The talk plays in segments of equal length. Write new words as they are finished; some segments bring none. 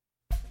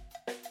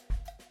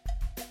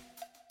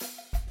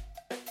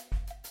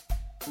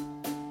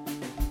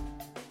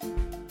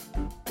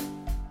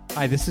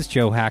Hi, this is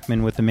Joe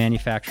Hackman with the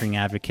Manufacturing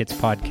Advocates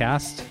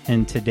podcast,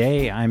 and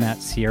today I'm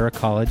at Sierra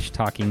College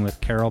talking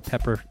with Carol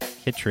Pepper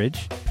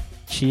Kittredge.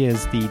 She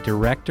is the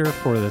director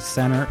for the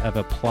Center of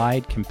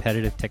Applied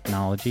Competitive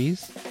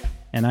Technologies,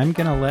 and I'm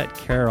going to let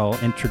Carol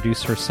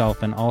introduce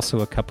herself and also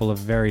a couple of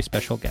very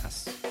special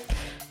guests.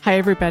 Hi,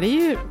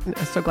 everybody. I'm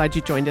so glad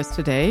you joined us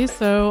today.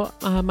 So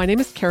my name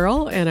is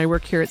Carol, and I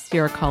work here at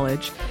Sierra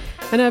College.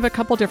 And I have a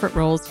couple different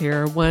roles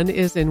here. One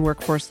is in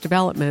workforce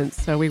development.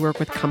 So we work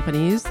with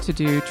companies to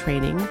do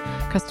training,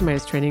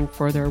 customized training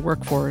for their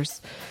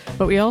workforce.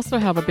 But we also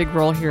have a big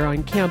role here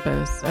on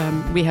campus.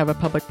 We have a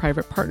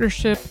public-private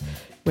partnership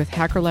with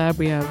Hacker Lab.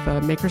 We have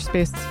a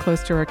makerspace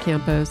close to our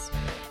campus.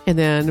 And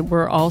then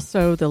we're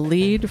also the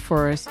lead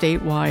for a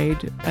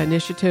statewide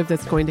initiative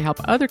that's going to help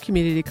other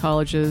community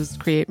colleges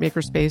create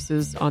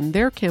makerspaces on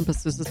their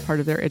campuses as part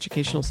of their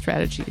educational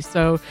strategy.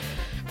 So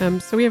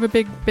we have a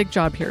big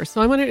job here.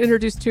 So I want to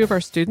introduce two of our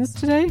students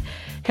today,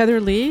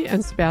 Heather Lee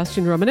and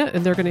Sebastian Romanet,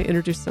 and they're going to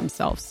introduce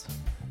themselves.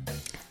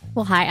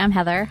 Well, hi, I'm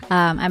Heather.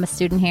 I'm a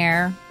student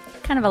here,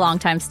 kind of a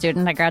long-time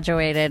student. I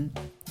graduated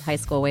high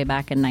school way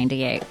back in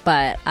 98,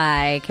 but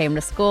I came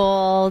to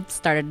school,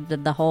 started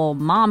the whole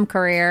mom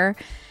career,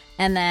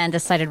 and then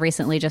decided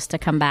recently just to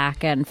come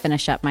back and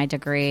finish up my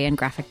degree in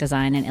graphic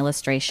design and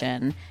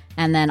illustration,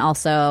 and then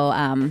also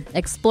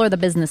explore the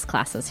business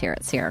classes here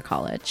at Sierra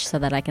College so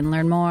that I can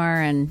learn more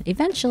and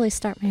eventually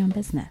start my own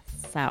business.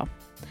 So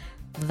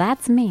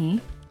that's me.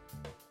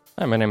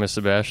 Hi, my name is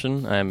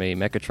Sebastian. I'm a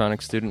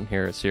mechatronics student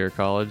here at Sierra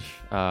College.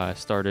 I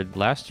started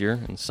last year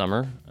in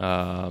summer.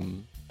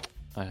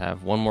 I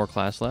have one more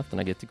class left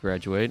and I get to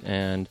graduate.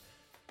 And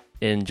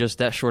in just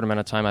that short amount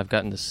of time, I've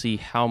gotten to see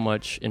how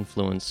much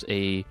influence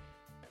a,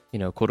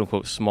 quote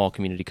unquote, small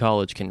community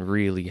college can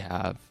really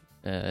have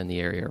in the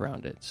area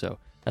around it. So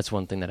that's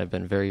one thing that I've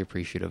been very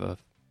appreciative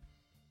of.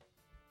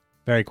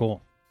 Very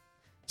cool.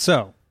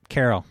 So,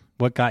 Carol,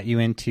 what got you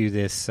into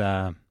this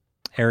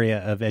area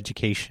of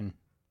education?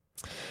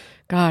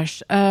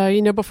 Gosh,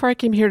 before I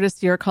came here to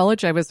Sierra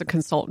College, I was a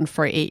consultant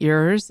for 8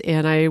 years,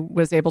 and I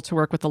was able to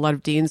work with a lot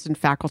of deans and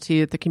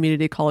faculty at the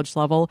community college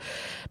level.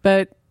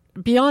 But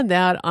beyond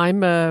that,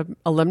 I'm an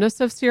alumnus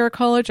of Sierra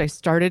College. I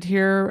started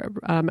here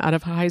out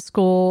of high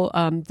school.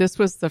 This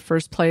was the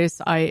first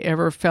place I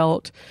ever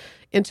felt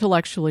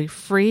intellectually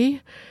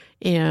free,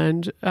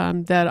 and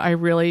that I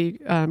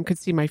really could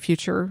see my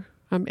future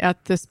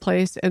at this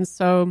place. And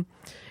so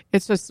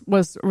it just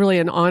was really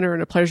an honor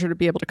and a pleasure to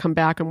be able to come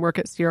back and work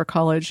at Sierra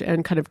College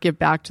and kind of give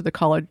back to the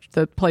college,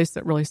 the place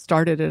that really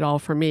started it all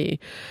for me.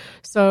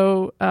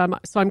 So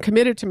I'm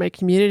committed to my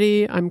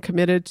community. I'm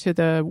committed to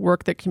the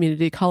work that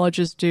community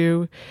colleges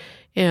do.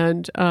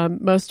 And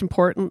most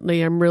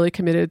importantly, I'm really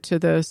committed to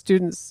the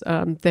students.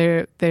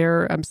 They're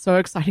so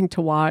exciting to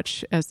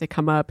watch as they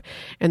come up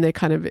and they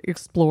kind of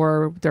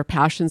explore their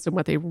passions and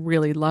what they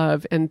really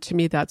love. And to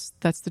me, that's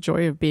the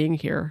joy of being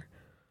here.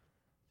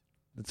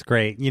 That's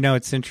great.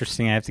 It's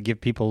interesting. I have to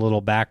give people a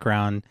little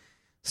background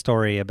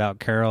story about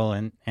Carol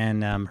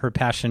and her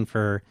passion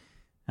for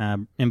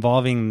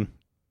involving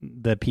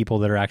the people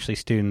that are actually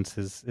students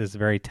is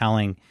very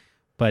telling.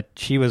 But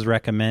she was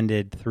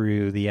recommended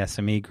through the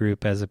SME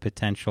group as a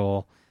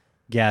potential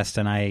guest,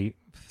 and I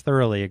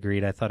thoroughly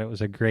agreed. I thought it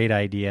was a great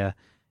idea.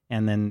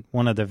 And then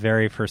one of the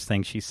very first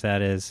things she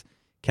said is,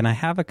 "Can I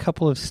have a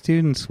couple of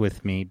students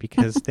with me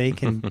because they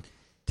can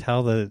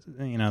tell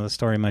the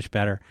story much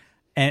better?"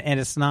 And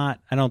it's not,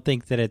 I don't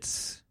think that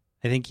it's,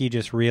 I think you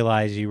just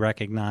realize, you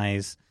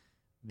recognize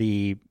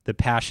the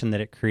passion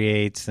that it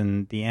creates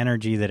and the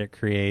energy that it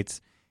creates.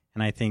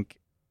 And I think,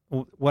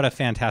 what a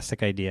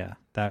fantastic idea.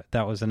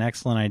 That was an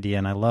excellent idea.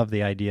 And I love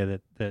the idea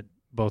that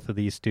both of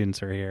these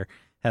students are here.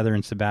 Heather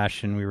and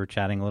Sebastian, we were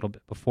chatting a little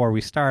bit before we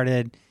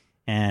started.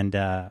 And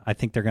I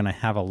think they're going to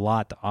have a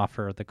lot to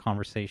offer the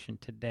conversation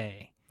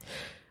today.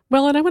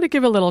 Well, and I want to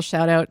give a little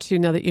shout out to,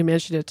 now that you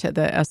mentioned it, to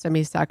the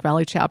SME Sac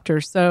Valley chapter.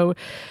 So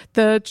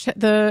the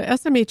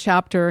SME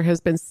chapter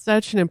has been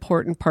such an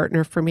important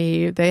partner for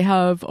me. They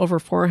have over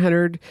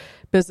 400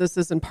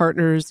 businesses and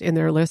partners in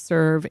their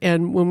listserv.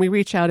 And when we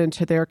reach out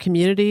into their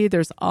community,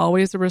 there's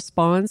always a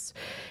response.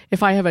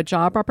 If I have a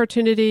job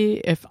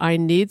opportunity, if I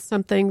need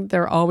something,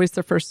 they're always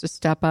the first to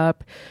step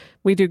up.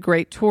 We do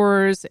great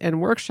tours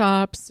and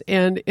workshops,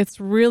 and it's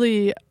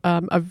really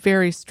a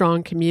very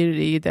strong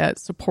community that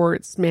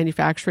supports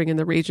manufacturing in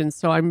the region.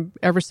 So I'm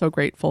ever so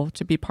grateful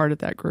to be part of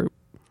that group.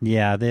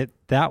 Yeah,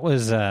 that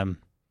was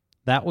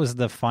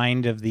the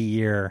find of the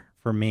year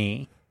for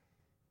me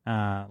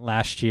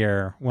last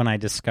year when I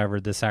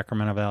discovered the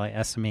Sacramento Valley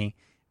SME. It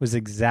was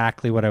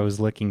exactly what I was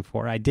looking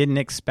for. I didn't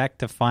expect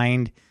to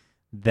find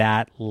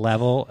that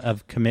level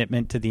of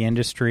commitment to the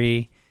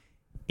industry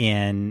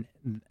in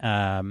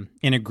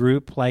a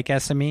group like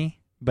SME,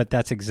 but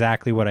that's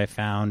exactly what I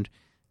found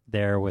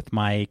there with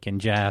Mike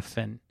and Jeff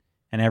and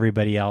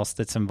everybody else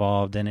that's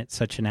involved. And it's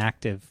such an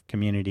active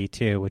community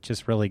too, which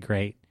is really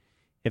great.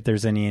 If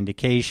there's any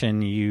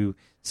indication, you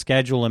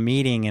schedule a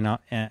meeting and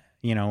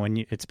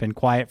when it's been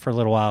quiet for a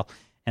little while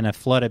and a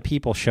flood of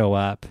people show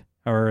up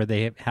or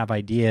they have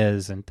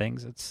ideas and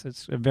things.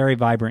 It's a very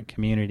vibrant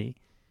community,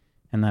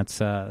 and that's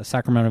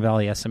Sacramento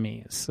Valley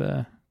SME is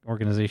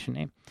organization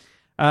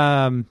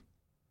name.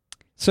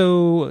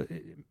 So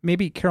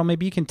maybe, Carol,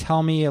 maybe you can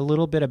tell me a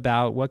little bit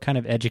about what kind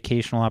of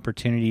educational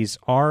opportunities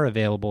are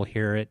available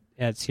here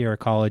at Sierra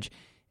College,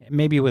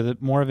 maybe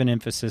with more of an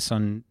emphasis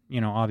on,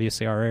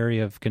 obviously our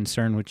area of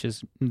concern, which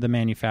is the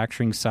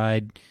manufacturing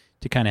side,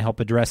 to kind of help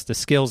address the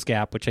skills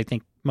gap, which I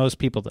think most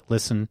people that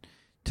listen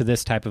to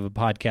this type of a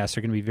podcast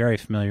are going to be very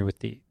familiar with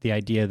the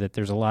idea that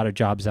there's a lot of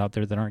jobs out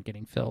there that aren't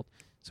getting filled.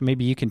 So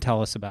maybe you can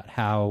tell us about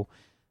how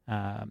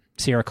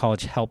Sierra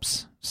College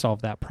helps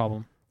solve that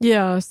problem.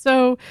 Yeah,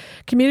 so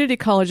community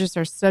colleges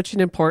are such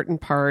an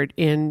important part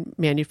in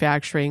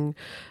manufacturing.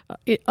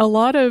 A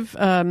lot of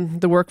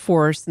the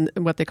workforce and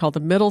what they call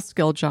the middle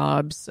skill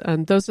jobs,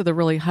 those are the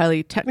really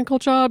highly technical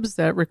jobs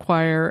that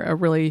require a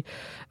really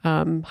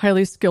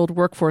highly skilled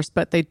workforce,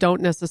 but they don't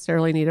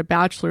necessarily need a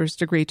bachelor's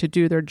degree to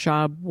do their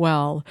job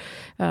well.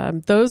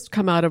 Those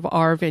come out of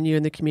our venue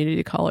in the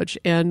community college,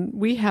 and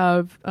we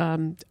have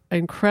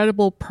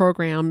incredible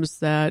programs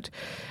that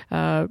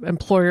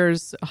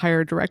employers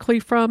hire directly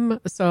from.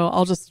 So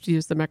I'll just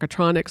use the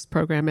mechatronics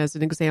program as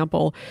an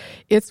example.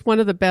 It's one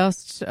of the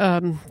best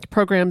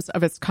programs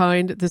of its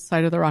kind this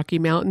side of the Rocky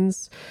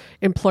Mountains.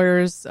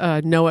 Employers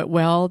know it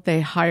well.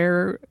 They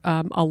hire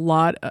a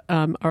lot,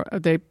 or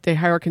they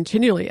hire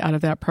continually out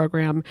of that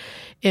program.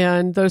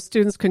 And those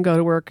students can go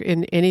to work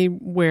in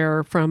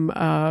anywhere from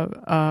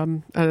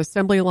an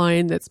assembly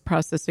line that's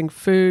processing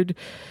food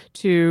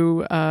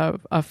to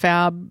a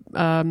fab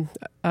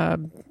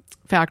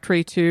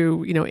factory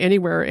to,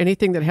 anywhere,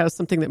 anything that has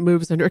something that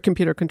moves under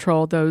computer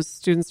control, those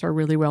students are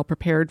really well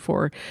prepared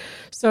for.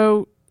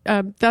 So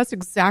that's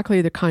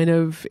exactly the kind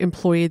of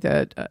employee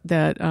that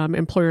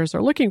employers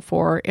are looking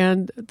for.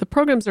 And the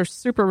programs are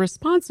super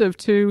responsive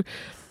to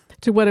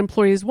what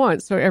employees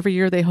want. So every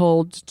year they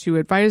hold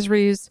 2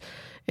 advisories.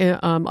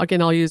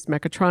 Again, I'll use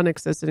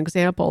mechatronics as an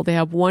example. They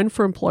have one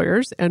for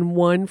employers and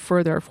one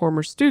for their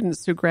former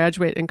students who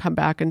graduate and come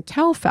back and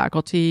tell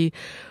faculty,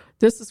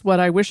 this is what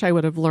I wish I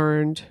would have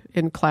learned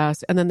in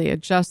class, and then they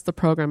adjust the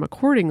program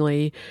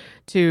accordingly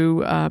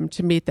to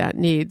meet that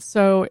need.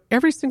 So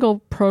every single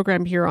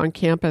program here on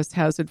campus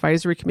has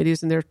advisory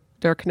committees, and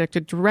they're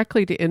connected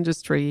directly to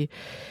industry.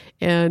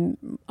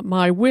 And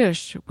my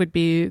wish would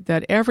be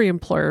that every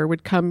employer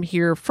would come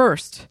here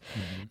first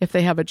if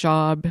they have a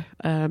job,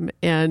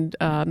 and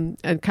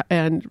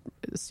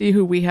see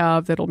who we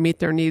have that'll meet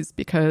their needs,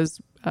 because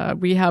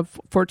we have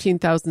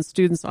 14,000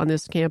 students on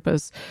this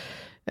campus.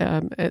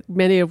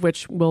 Many of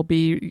which will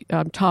be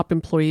top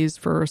employees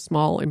for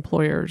small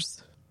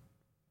employers.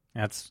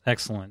 That's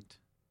excellent.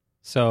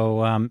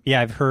 So,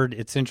 I've heard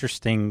it's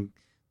interesting.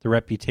 The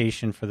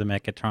reputation for the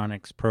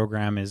mechatronics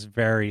program is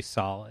very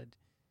solid,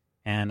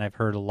 and I've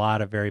heard a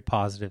lot of very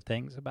positive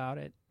things about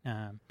it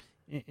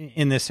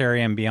in this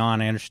area and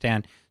beyond. I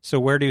understand. So,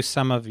 where do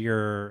some of these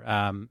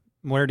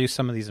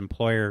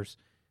employers?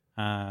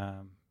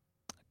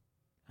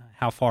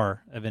 How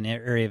far of an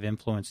area of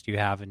influence do you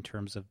have in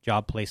terms of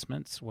job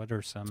placements? What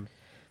are some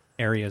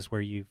areas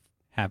where you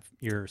have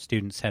your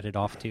students headed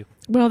off to?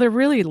 Well, they're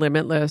really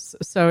limitless.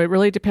 So it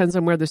really depends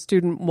on where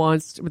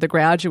the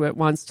graduate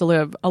wants to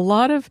live. A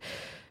lot of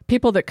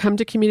people that come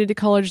to community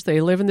college,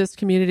 they live in this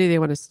community, they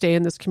want to stay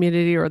in this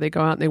community, or they go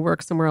out and they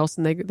work somewhere else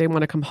and they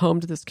want to come home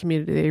to this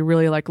community. They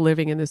really like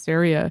living in this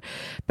area.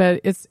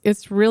 But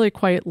it's really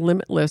quite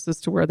limitless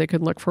as to where they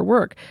can look for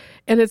work.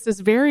 And it's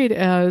as varied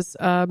as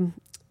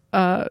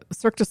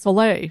Cirque du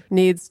Soleil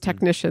needs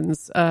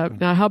technicians.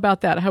 Now, how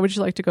about that? How would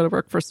you like to go to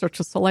work for Cirque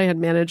du Soleil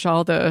and manage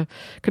all the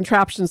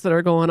contraptions that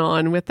are going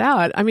on with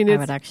that? I mean, I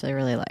would actually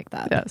really like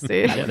that. Yeah,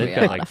 see? Yeah, they've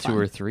got like 2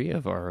 or 3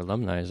 of our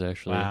alumni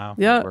actually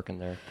working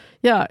there.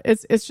 Yeah,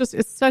 it's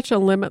such a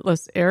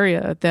limitless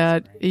area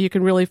that you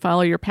can really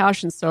follow your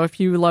passion. So if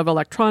you love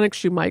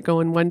electronics, you might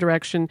go in one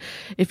direction.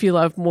 If you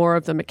love more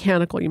of the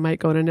mechanical, you might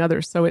go in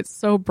another. So it's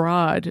so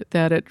broad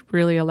that it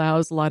really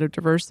allows a lot of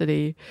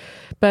diversity.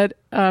 But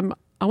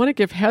I want to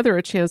give Heather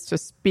a chance to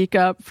speak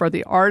up for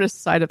the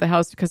artist side of the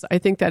house, because I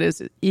think that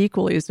is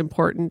equally as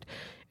important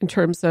in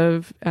terms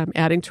of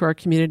adding to our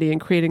community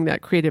and creating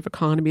that creative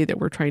economy that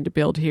we're trying to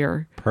build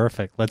here.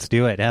 Perfect. Let's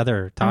do it.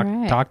 Heather,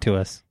 talk to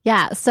us.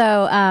 Yeah.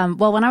 So,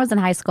 when I was in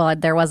high school,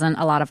 there wasn't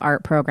a lot of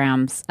art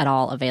programs at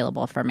all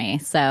available for me.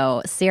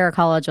 So Sierra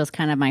College was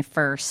kind of my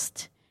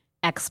first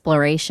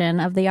exploration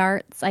of the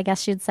arts, I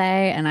guess you'd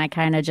say. And I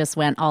kind of just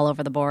went all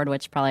over the board,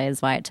 which probably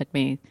is why it took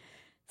me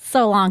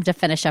so long to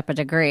finish up a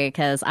degree,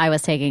 because I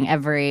was taking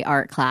every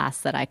art class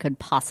that I could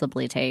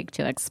possibly take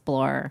to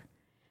explore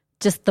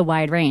just the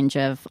wide range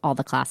of all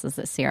the classes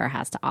that Sierra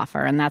has to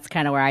offer. And that's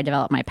kind of where I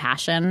developed my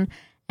passion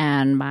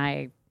and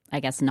my, I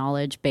guess,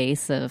 knowledge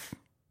base of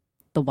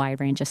the wide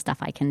range of stuff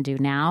I can do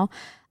now.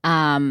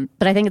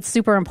 But I think it's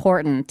super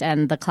important,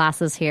 and the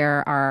classes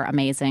here are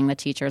amazing. The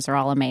teachers are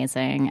all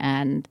amazing,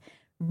 and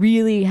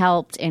really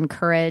helped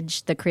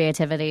encourage the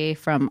creativity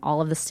from all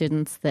of the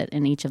students that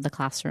in each of the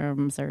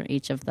classrooms or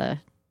each of the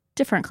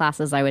different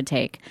classes I would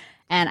take.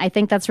 And I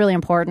think that's really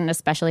important,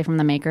 especially from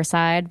the maker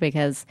side,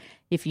 because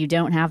if you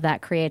don't have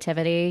that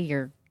creativity,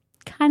 you're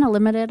kind of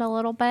limited a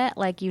little bit.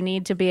 Like you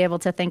need to be able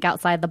to think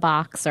outside the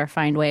box or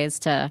find ways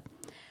to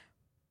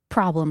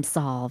problem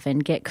solve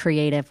and get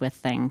creative with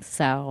things.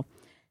 So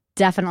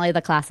definitely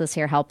the classes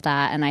here help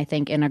that. And I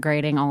think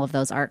integrating all of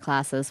those art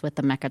classes with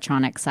the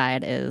mechatronics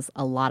side is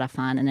a lot of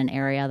fun in an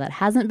area that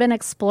hasn't been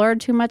explored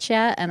too much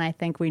yet. And I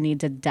think we need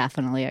to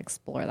definitely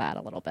explore that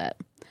a little bit.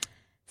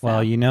 So,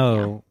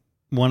 Well,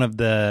 one of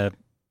the,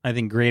 I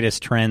think,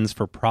 greatest trends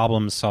for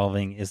problem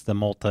solving is the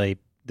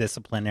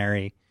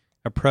multidisciplinary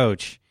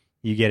approach.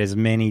 You get as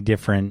many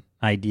different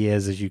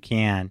ideas as you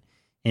can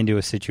into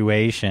a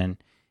situation,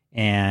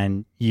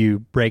 and you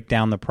break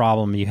down the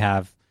problem.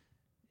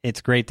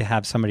 It's great to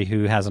have somebody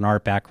who has an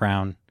art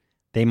background.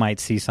 They might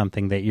see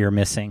something that you're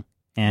missing.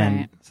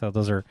 And so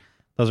those are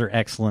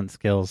excellent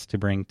skills to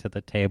bring to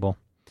the table.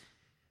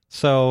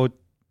 So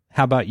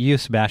how about you,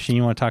 Sebastian?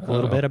 You want to talk a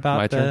little bit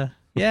about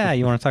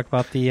you want to talk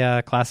about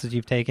the classes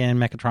you've taken,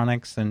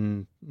 mechatronics,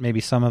 and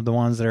maybe some of the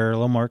ones that are a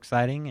little more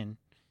exciting and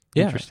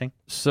interesting?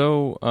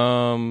 So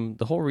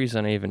the whole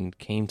reason I even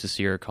came to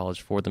Sierra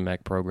College for the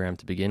MEC program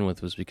to begin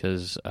with was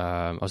because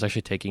I was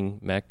actually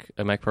taking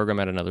a MEC program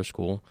at another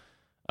school.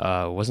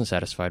 Wasn't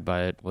satisfied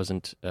by it,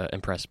 wasn't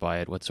impressed by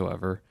it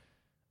whatsoever.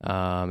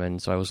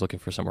 And so I was looking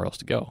for somewhere else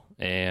to go.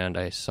 And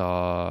I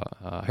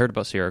heard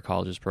about Sierra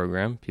College's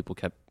program. People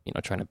kept,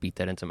 trying to beat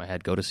that into my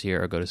head, go to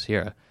Sierra.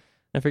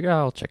 And I figured,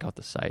 I'll check out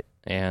the site.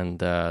 And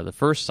the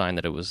first sign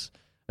that it was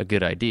a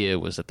good idea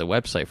was that the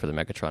website for the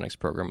mechatronics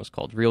program was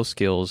called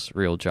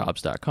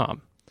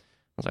realskillsrealjobs.com. I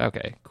was like,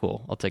 okay,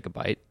 cool, I'll take a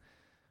bite.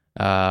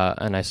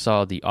 And I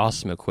saw the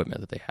awesome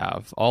equipment that they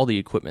have. All the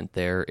equipment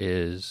there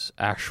is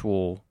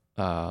actual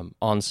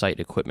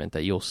on-site equipment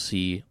that you'll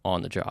see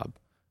on the job.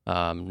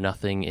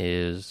 Nothing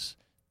is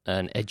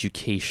an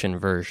education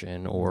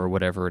version or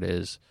whatever it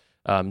is.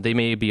 They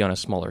may be on a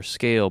smaller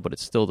scale, but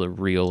it's still the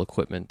real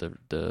equipment,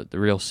 the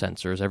real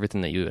sensors,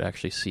 everything that you would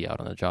actually see out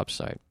on the job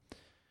site.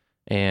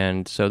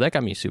 And so that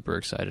got me super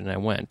excited, and I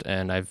went.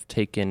 And I've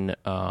taken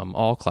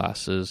all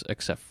classes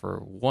except for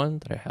one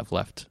that I have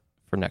left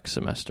for next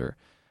semester.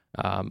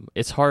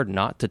 It's hard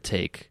not to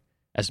take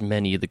as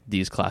many of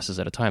these classes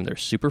at a time. They're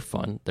super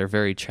fun. They're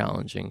very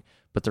challenging,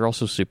 but they're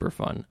also super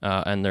fun,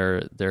 and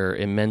they're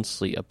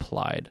immensely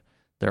applied.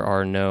 There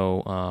are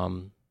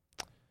no,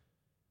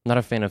 not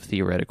a fan of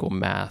theoretical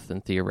math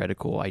and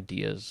theoretical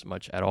ideas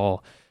much at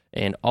all.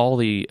 And all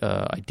the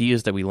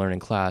ideas that we learn in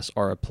class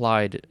are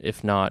applied,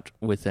 if not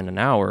within an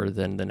hour,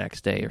 then the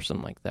next day or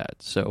something like that.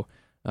 So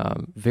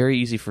very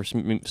easy for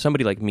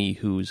somebody like me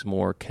who's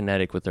more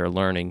kinetic with their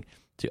learning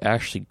to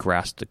actually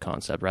grasp the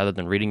concept. Rather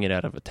than reading it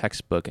out of a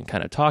textbook and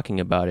kind of talking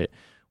about it,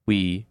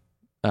 we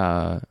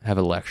have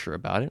a lecture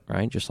about it,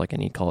 right? Just like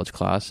any college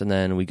class. And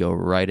then we go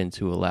right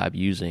into a lab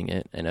using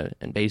it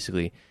and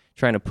basically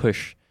trying to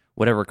push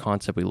whatever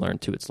concept we learn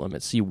to its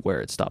limits, see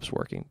where it stops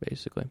working,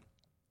 basically.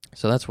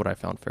 So that's what I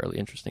found fairly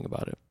interesting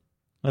about it.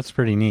 That's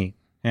pretty neat.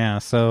 Yeah,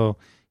 so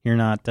you're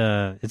not,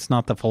 it's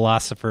not the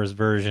philosopher's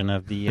version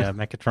of the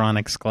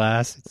mechatronics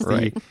class. It's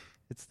right.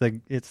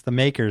 It's the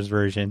maker's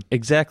version.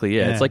 Exactly.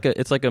 Yeah.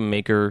 It's like a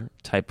maker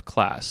type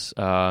class.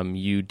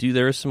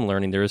 There is some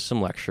learning, there is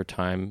some lecture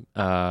time,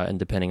 and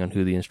depending on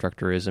who the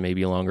instructor is, it may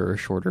be longer or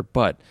shorter,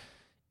 but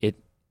it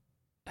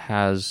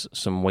has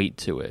some weight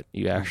to it.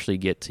 You actually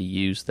get to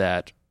use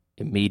that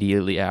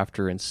immediately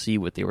after and see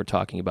what they were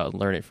talking about and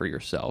learn it for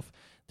yourself.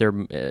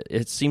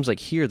 It seems like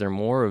here they're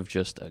more of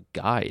just a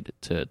guide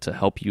to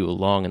help you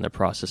along in the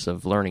process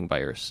of learning by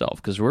yourself,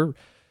 because we're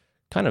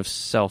kind of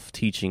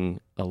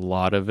self-teaching a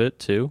lot of it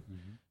too.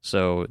 Mm-hmm.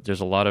 So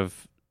there's a lot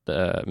of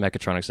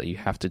mechatronics that you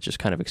have to just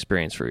kind of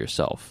experience for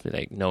yourself,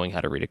 like knowing how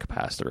to read a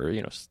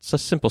capacitor,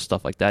 such simple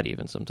stuff like that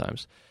even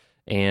sometimes.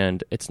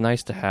 And it's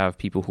nice to have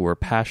people who are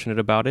passionate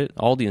about it.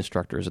 All the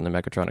instructors in the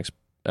mechatronics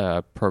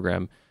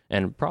program,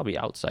 and probably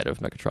outside of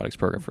mechatronics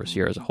program for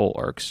Sierra as a whole,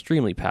 are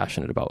extremely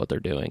passionate about what they're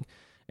doing.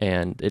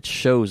 And it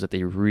shows that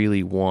they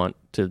really want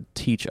to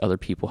teach other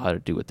people how to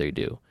do what they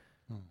do.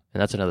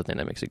 And that's another thing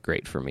that makes it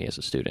great for me as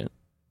a student.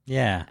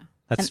 Yeah,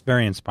 that's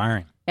very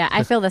inspiring. Yeah,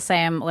 I feel the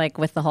same, like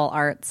with the whole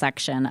art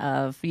section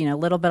of, a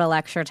little bit of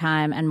lecture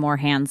time and more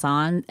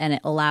hands-on, and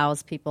it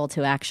allows people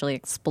to actually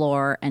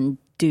explore and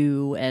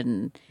do,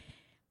 and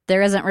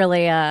there isn't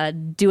really a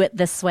do it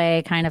this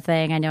way kind of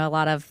thing. I know a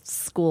lot of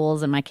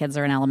schools, and my kids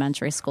are in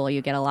elementary school,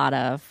 you get a lot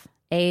of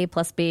A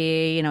plus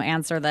B,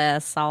 answer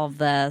this, solve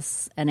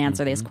this, and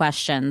answer these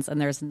questions,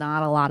 and there's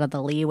not a lot of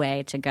the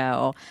leeway to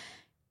go,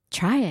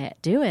 try it,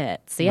 do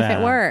it, see if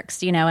it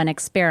works, and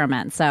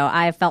experiment. So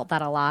I felt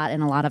that a lot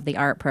in a lot of the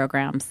art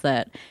programs,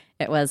 that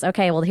it was,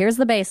 okay, well, here's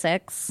the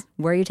basics.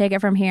 Where you take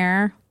it from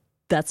here,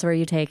 that's where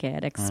you take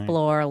it.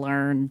 Explore,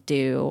 learn,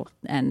 do.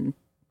 And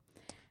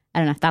I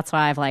don't know, that's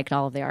why I've liked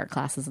all of the art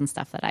classes and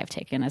stuff that I've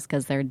taken, is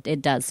because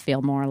it does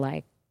feel more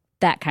like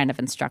that kind of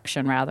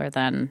instruction rather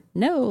than,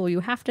 no, you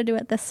have to do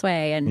it this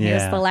way, and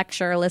here's the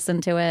lecture,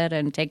 listen to it,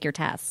 and take your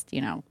test,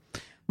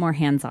 more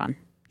hands-on.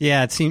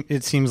 Yeah,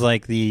 it seems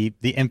like the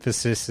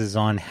emphasis is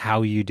on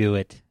how you do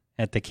it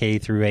at the K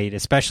through 8,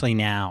 especially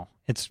now.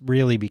 It's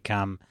really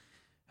become,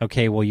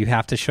 okay, well, you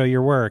have to show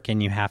your work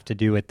and you have to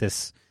do it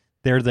this.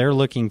 They're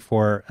looking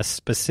for a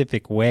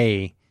specific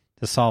way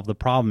to solve the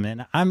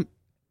problem. And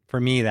for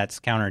me, that's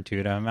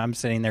counterintuitive. I'm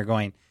sitting there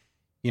going,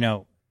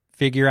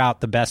 figure out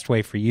the best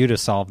way for you to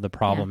solve the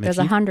problem. Yeah, there's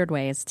 100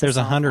 ways to There's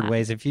solve 100 that.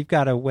 ways. If you've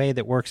got a way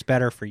that works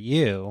better for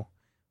you,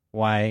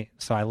 why?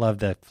 So I love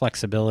the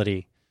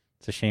flexibility.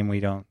 It's a shame we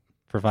don't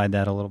provide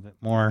that a little bit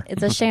more.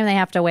 It's a shame they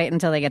have to wait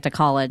until they get to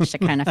college to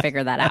kind of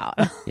figure that out.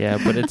 Yeah,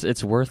 but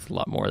it's worth a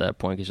lot more at that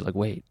point because you're like,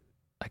 wait,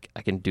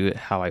 I can do it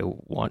how I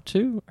want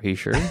to? Are you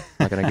sure? I'm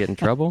not going to get in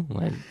trouble?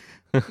 Like...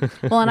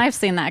 Well, and I've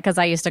seen that because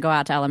I used to go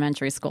out to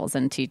elementary schools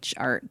and teach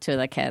art to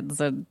the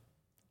kids. And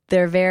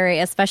they're very,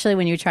 especially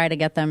when you try to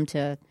get them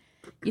to,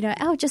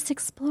 just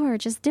explore,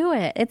 just do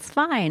it. It's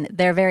fine.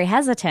 They're very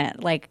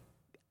hesitant. Like,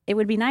 it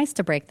would be nice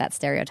to break that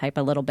stereotype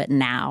a little bit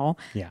now.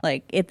 Yeah.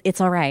 Like,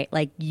 it's all right.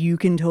 Like, you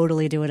can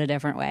totally do it a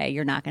different way.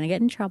 You're not going to get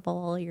in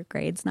trouble. Your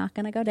grade's not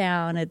going to go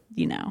down.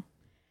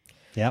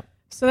 Yep.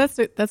 So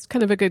that's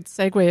kind of a good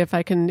segue, if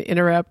I can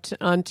interrupt,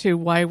 onto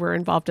why we're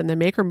involved in the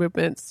maker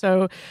movement.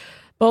 So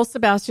both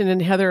Sebastian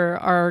and Heather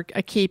are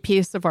a key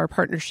piece of our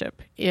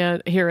partnership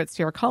here at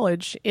Sierra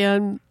College.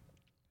 And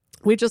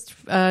we just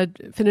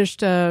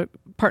finished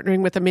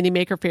partnering with a mini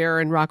maker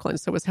fair in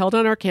Rockland. So it was held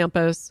on our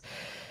campus.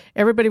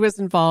 Everybody was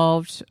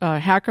involved.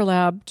 Hacker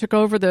Lab took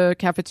over the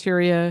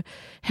cafeteria.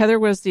 Heather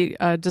was the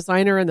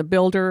designer and the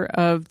builder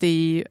of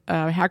the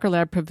Hacker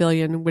Lab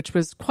pavilion, which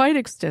was quite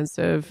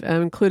extensive.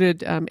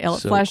 Included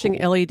flashing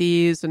cool.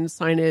 LEDs and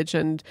signage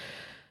and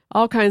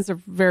all kinds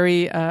of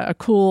very a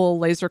cool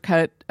laser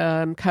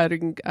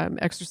cutting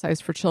exercise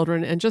for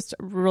children, and just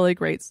really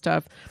great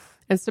stuff.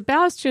 And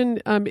Sebastian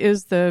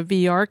is the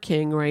VR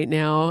king right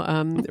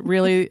now,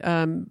 really,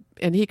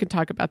 and he can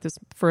talk about this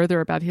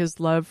further, about his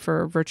love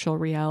for virtual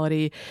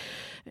reality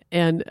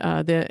and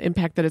the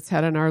impact that it's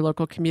had on our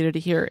local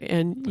community here.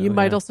 And you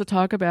might also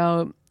talk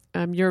about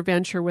your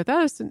venture with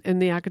us in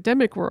the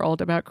academic world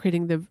about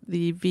creating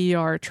the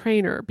VR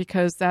trainer,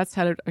 because that's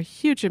had a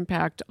huge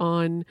impact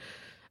on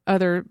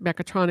other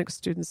mechatronics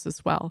students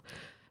as well.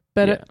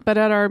 But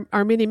at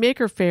our mini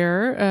maker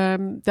fair,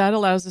 that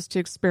allows us to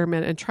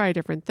experiment and try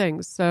different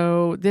things.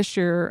 So this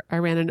year I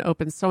ran an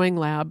open sewing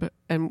lab,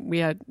 and we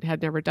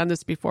had never done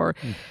this before.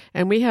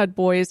 And we had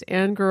boys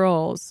and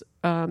girls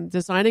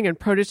designing and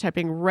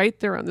prototyping right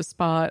there on the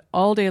spot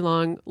all day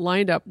long,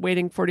 lined up,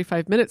 waiting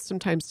 45 minutes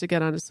sometimes to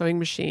get on a sewing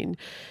machine.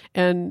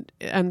 And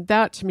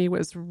that to me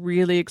was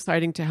really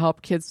exciting, to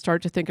help kids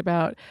start to think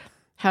about,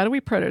 how do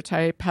we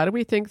prototype? How do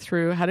we think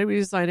through? How do we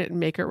design it and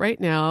make it right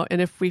now? And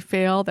if we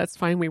fail, that's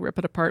fine. We rip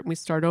it apart and we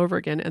start over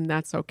again, and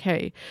that's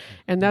okay.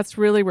 And that's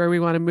really where we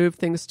want to move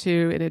things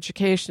to in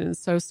education.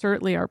 So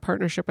certainly our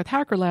partnership with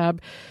Hacker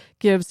Lab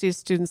gives these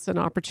students an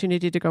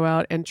opportunity to go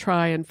out and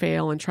try and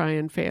fail and try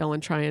and fail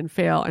and try and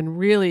fail and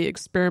really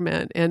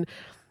experiment. And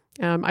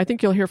I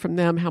think you'll hear from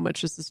them how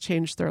much this has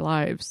changed their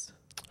lives.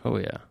 Oh,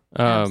 yeah.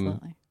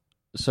 Absolutely.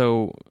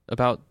 So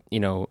about,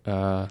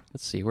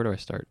 let's see, where do I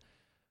start?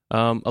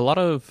 A lot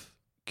of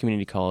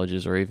community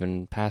colleges, or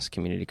even past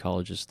community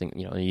colleges,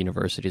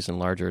 universities and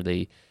larger,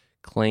 they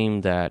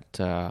claim that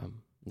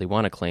they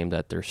want to claim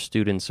that their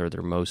students are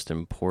their most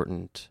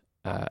important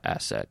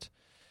asset.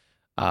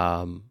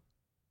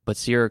 But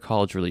Sierra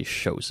College really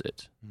shows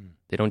it.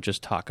 They don't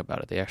just talk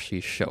about it; they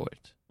actually show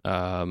it.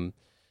 By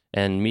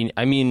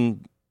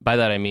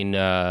that I mean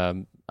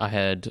I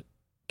had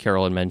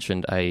Carol had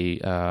mentioned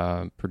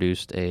I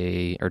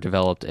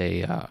developed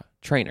a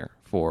trainer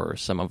for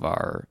some of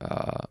our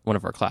one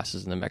of our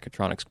classes in the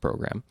mechatronics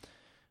program.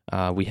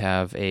 We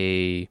have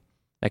a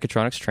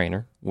mechatronics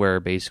trainer where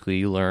basically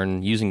you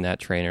learn using that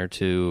trainer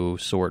to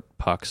sort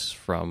pucks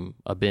from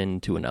a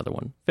bin to another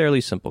one. Fairly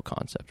simple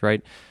concept,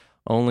 right?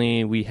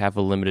 Only we have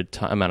a limited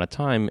amount of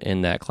time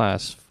in that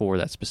class for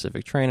that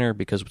specific trainer,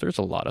 because there's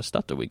a lot of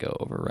stuff that we go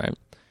over, right?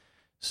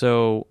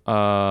 So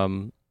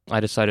I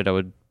decided I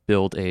would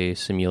build a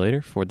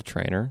simulator for the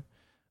trainer,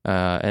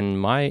 and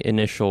my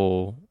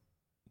initial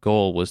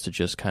goal was to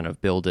just kind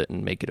of build it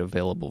and make it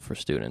available for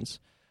students.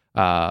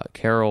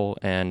 Carol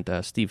and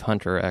Steve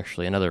Hunter,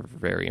 actually another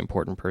very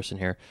important person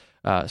here,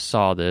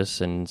 saw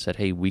this and said,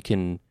 hey, we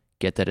can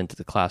get that into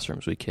the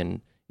classrooms. We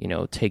can,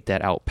 take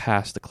that out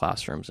past the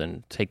classrooms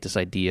and take this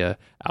idea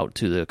out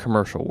to the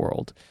commercial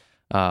world.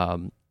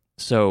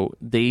 So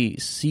they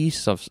see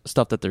stuff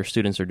that their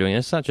students are doing.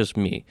 It's not just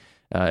me.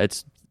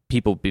 It's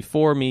people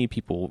before me,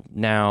 people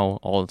now,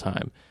 all the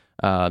time.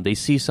 They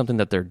see something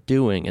that they're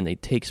doing and they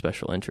take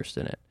special interest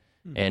in it.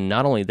 And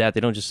not only that, they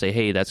don't just say,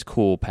 hey, that's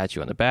cool, pat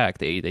you on the back.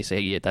 They say,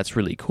 yeah, that's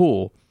really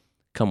cool,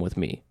 come with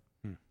me.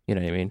 You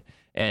know what I mean?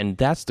 And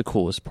that's the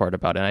coolest part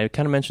about it. And I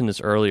kind of mentioned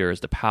this earlier, is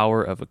the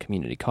power of a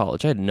community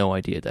college. I had no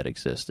idea that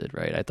existed,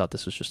 right? I thought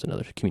this was just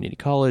another community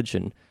college,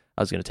 and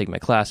I was going to take my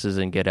classes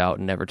and get out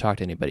and never talk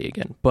to anybody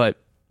again. But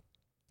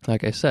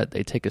like I said,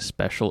 they take a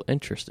special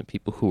interest in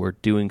people who are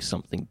doing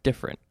something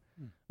different.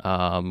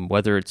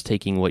 Whether it's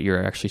taking what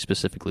you're actually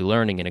specifically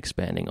learning and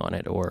expanding on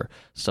it, or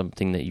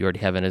something that you already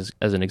have as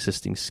an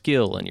existing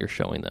skill and you're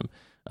showing them.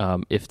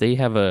 if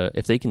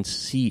they can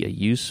see a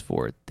use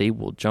for it, they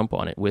will jump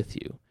on it with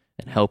you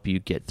and help you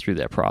get through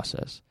that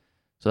process.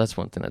 So that's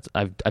one thing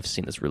I've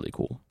seen that's really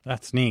cool.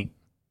 That's neat.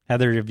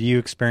 Heather, have you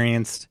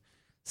experienced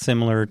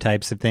similar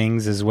types of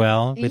things as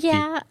well?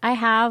 I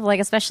have, like,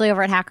 especially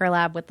over at Hacker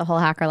Lab with the whole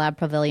Hacker Lab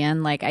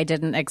Pavilion. Like, I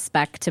didn't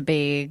expect to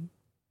be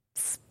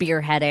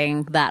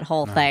spearheading that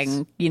whole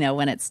thing,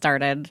 when it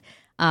started.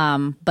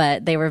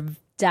 But they were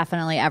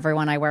definitely,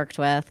 everyone I worked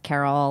with,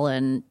 Carol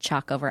and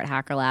Chuck over at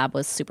Hacker Lab,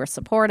 was super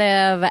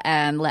supportive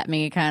and let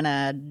me kind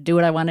of do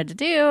what I wanted to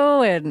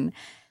do, and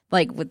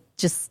like with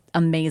just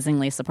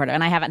amazingly supportive.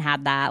 And I haven't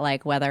had that,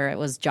 like, whether it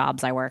was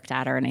jobs I worked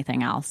at or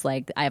anything else.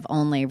 Like, I've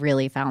only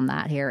really found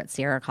that here at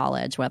Sierra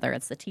College, whether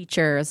it's the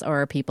teachers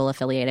or people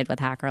affiliated with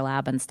Hacker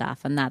Lab and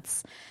stuff. And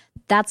that's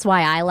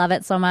why I love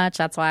it so much.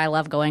 That's why I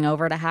love going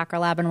over to Hacker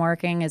Lab and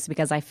working, is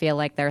because I feel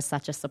like there's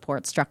such a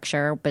support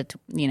structure, but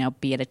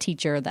be it a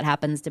teacher that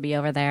happens to be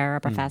over there,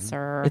 a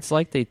professor. It's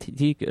like they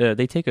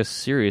take us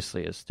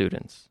seriously as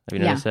students. Have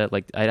you noticed that?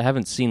 Like, I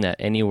haven't seen that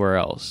anywhere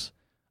else.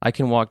 I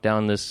can walk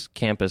down this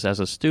campus as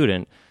a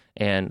student,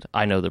 and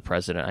I know the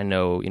president. I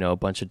know, a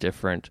bunch of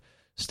different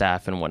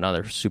staff and whatnot.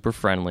 They're super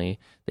friendly.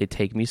 They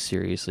take me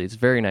seriously. It's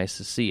very nice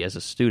to see as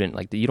a student.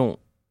 Like,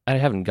 I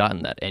haven't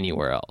gotten that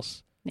anywhere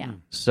else. Yeah.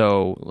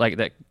 So, like,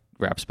 that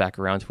wraps back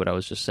around to what I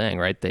was just saying,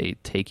 right? They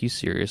take you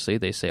seriously.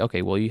 They say,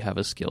 okay, well, you have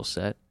a skill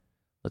set.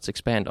 Let's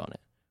expand on it,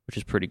 which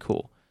is pretty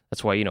cool.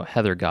 That's why,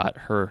 Heather got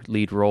her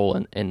lead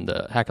role in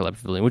the Hacker Lab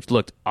Pavilion, which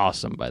looked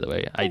awesome, by the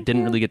way. I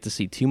didn't really get to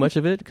see too much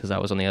of it because I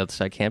was on the other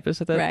side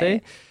campus at that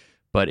day,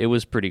 but it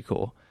was pretty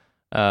cool.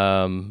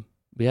 I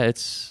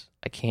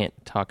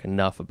can't talk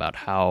enough about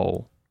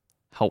how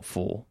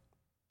helpful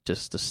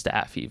just the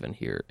staff even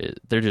here is.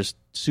 They're just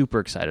super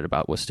excited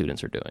about what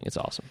students are doing. It's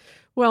awesome.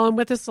 Well, and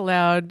what this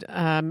allowed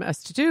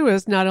us to do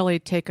is not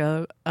only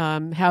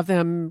have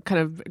them kind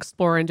of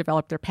explore and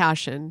develop their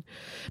passion,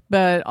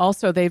 but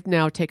also they've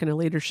now taken a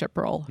leadership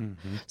role.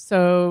 Mm-hmm.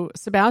 So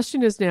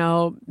Sebastian is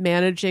now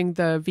managing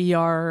the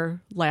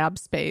VR lab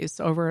space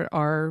over at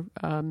our,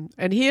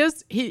 and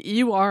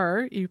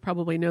you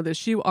probably know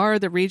this, you are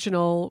the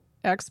regional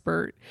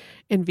expert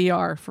in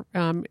VR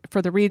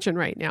for the region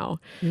right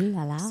now. Ooh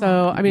la la.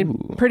 So, I mean,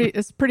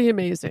 it's pretty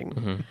amazing.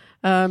 Mm-hmm.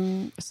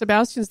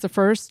 Sebastian's the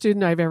first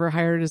student I've ever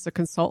hired as a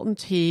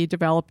consultant. He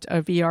developed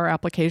a VR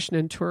application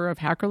and tour of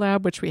Hacker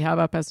Lab, which we have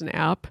up as an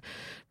app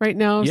right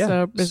now. Yeah.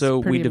 So it's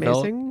pretty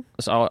amazing.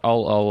 So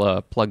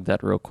I'll plug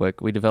that real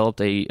quick. We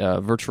developed a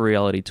virtual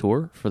reality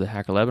tour for the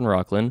Hacker Lab in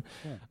Rockland.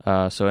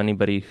 Yeah. So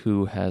anybody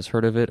who has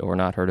heard of it or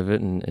not heard of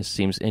it and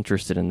seems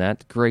interested in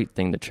that, great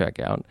thing to check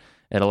out.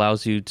 It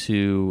allows you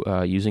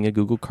to, using a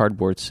Google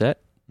Cardboard set,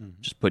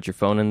 just put your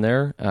phone in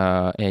there,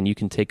 and you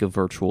can take a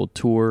virtual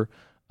tour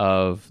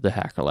of the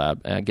Hacker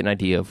Lab and get an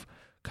idea of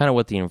kind of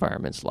what the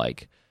environment's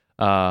like.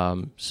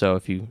 So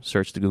if you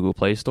search the Google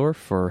Play Store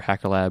for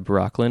Hacker Lab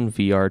Rockland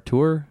VR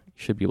Tour, you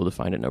should be able to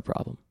find it no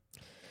problem.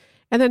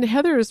 And then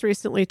Heather has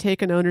recently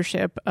taken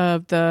ownership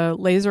of the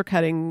laser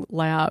cutting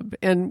lab,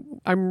 and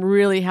I'm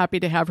really happy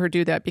to have her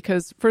do that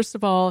because, first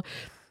of all,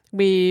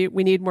 we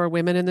need more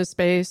women in this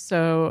space.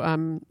 So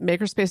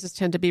makerspaces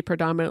tend to be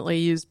predominantly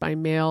used by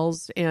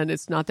males, and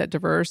it's not that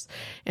diverse.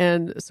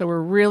 And so we're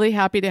really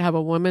happy to have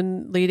a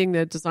woman leading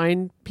the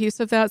design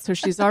piece of that. So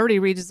she's already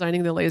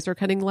redesigning the laser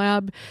cutting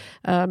lab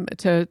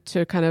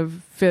to kind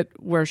of fit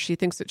where she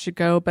thinks it should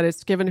go. But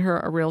it's given her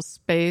a real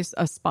space,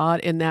 a spot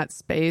in that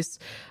space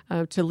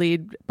to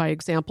lead by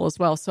example as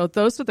well. So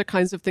those are the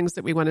kinds of things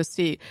that we want to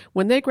see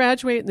when they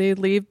graduate and they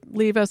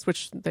leave us,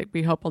 which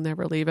we hope will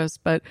never leave us,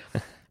 but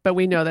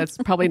we know that's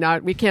probably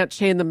not, we can't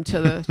chain them to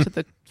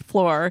the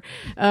floor.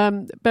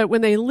 But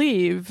when they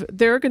leave,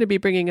 they're going to be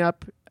bringing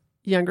up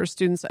younger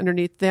students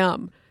underneath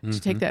them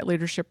to take that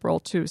leadership role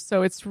too.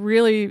 So it's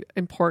really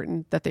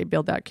important that they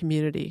build that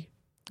community.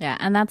 Yeah,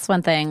 and that's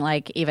one thing,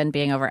 like, even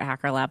being over at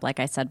Hacker Lab,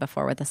 like I said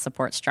before, with the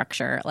support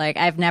structure. Like,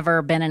 I've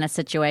never been in a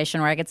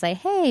situation where I could say,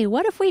 hey,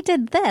 what if we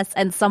did this?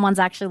 And someone's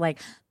actually like,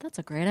 that's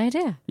a great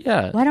idea.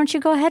 Yeah. Why don't you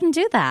go ahead and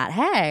do that?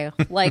 Hey,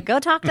 like, go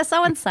talk to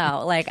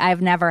so-and-so. Like,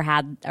 I've never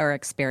had or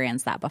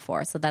experienced that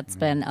before. So that's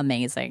been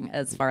amazing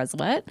as far as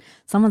what?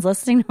 Someone's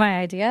listening to my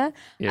idea?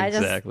 Yeah,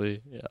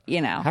 exactly.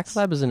 Hacker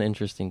Lab is an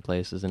interesting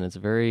place, isn't it? It's a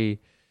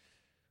very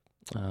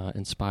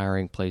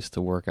inspiring place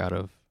to work out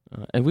of.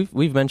 And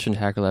we've mentioned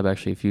Hacker Lab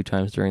actually a few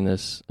times during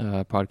this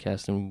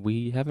podcast, and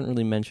we haven't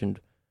really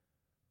mentioned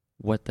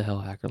what the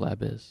hell Hacker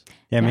Lab is.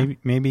 Yeah.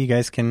 Maybe you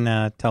guys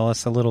can tell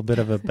us a little bit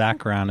of a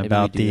background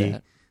about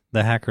the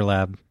Hacker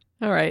Lab.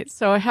 All right.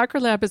 So a Hacker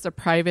Lab is a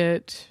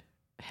private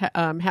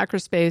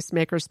hackerspace,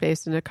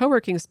 makerspace, and a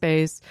co-working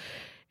space.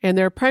 And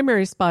their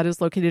primary spot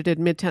is located in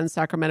Midtown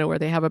Sacramento, where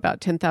they have about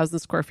 10,000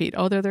 square feet,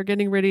 although they're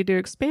getting ready to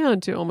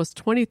expand to almost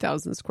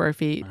 20,000 square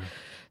feet. Wow.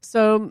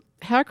 So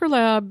Hacker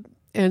Lab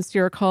and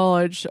Sierra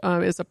College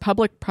is a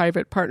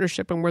public-private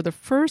partnership, and we're the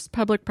first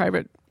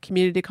public-private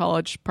community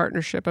college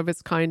partnership of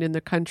its kind in the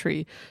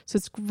country. So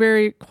it's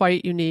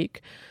quite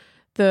unique.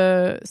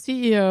 The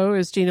CEO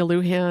is Gina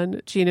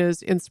Lujan. Gina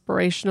is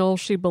inspirational.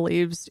 She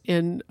believes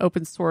in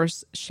open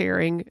source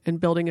sharing and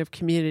building of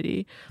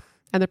community.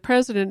 And the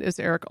president is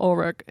Eric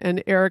Ulrich.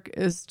 And Eric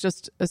is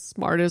just as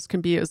smart as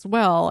can be as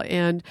well,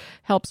 and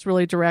helps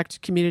really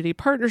direct community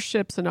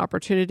partnerships and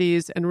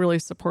opportunities, and really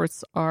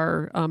supports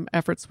our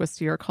efforts with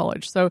Sierra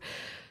College. So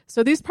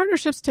these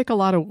partnerships take a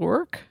lot of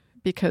work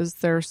because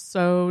they're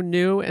so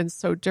new and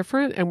so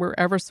different, and we're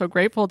ever so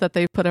grateful that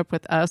they've put up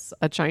with us,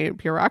 a giant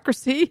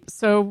bureaucracy.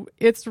 So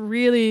it's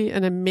really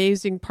an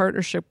amazing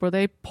partnership where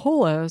they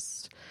pull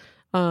us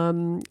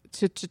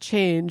to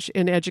change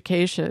in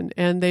education.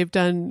 And they've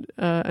done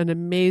an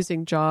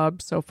amazing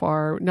job so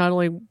far, not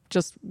only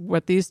just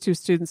what these two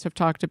students have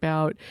talked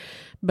about,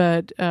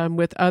 but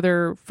with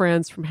other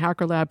friends from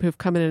Hacker Lab who've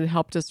come in and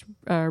helped us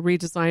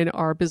redesign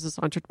our business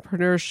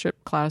entrepreneurship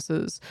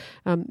classes,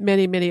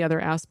 many, many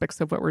other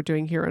aspects of what we're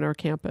doing here on our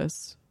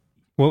campus.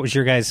 What was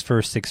your guys'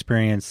 first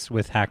experience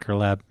with Hacker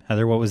Lab?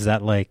 Heather, what was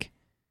that like?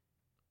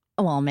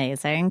 Well,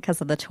 amazing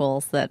because of the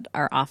tools that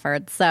are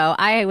offered. So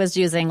I was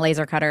using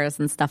laser cutters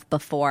and stuff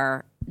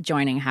before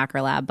joining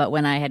Hacker Lab, but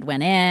when I had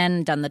went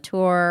in, done the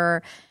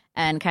tour,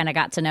 and kind of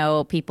got to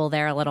know people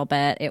there a little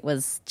bit, it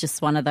was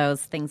just one of those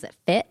things that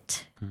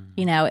fit.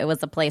 You know, it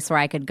was a place where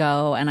I could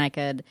go and I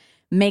could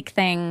make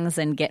things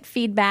and get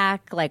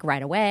feedback like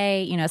right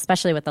away, you know,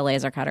 especially with the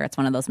laser cutter. It's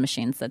one of those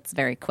machines that's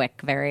very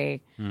quick,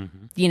 very,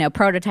 you know,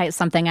 prototype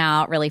something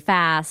out really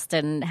fast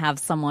and have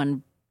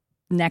someone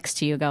next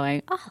to you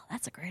going, oh,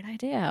 that's a great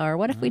idea. Or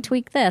what if we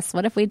tweak this?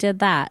 What if we did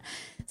that?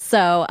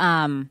 So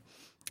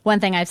one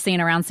thing I've seen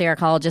around Sierra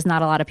College is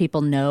not a lot of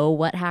people know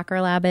what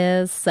Hacker Lab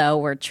is. So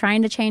we're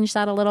trying to change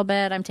that a little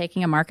bit. I'm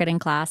taking a marketing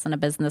class and a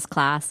business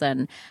class.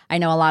 And I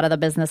know a lot of the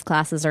business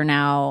classes are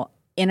now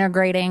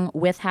integrating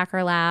with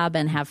Hacker Lab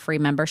and have free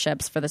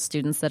memberships for the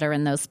students that are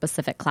in those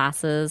specific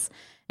classes.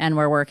 And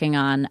we're working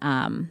on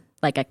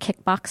like a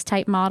kickbox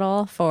type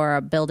model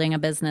for building a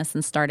business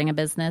and starting a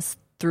business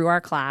through our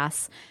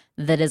class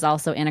that is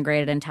also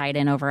integrated and tied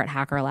in over at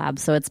Hacker Lab.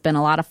 So it's been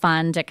a lot of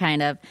fun to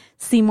kind of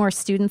see more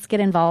students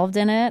get involved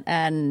in it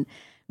and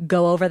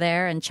go over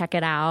there and check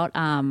it out.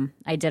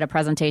 I did a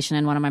presentation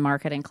in one of my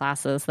marketing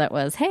classes that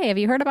was, hey, have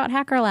you heard about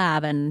Hacker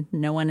Lab? And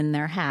no one in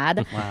there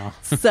had. Wow.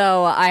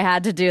 So I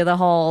had to do the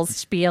whole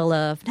spiel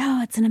of,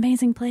 no, it's an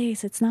amazing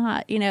place. It's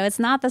not, you know, it's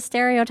not the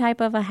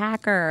stereotype of a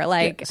hacker.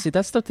 Like, See,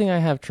 that's the thing I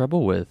have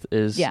trouble with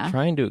is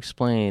trying to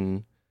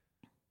explain.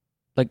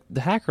 Like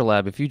the Hacker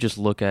Lab, if you just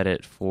look at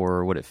it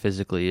for what it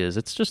physically is,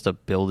 it's just a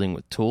building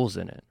with tools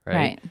in it,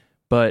 right?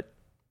 But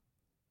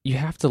you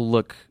have to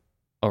look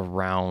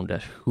around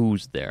at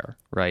who's there,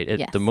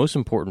 right? The most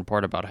important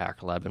part about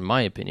Hacker Lab, in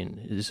my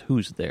opinion, is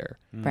who's there,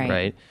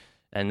 right?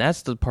 And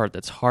that's the part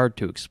that's hard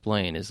to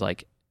explain is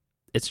like,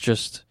 it's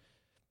just,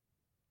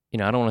 you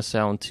know, I don't want to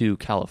sound too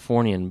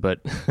Californian,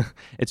 but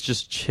it's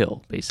just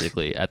chill,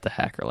 basically, at the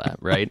Hacker Lab,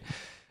 right?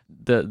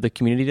 The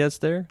community that's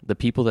there, the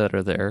people that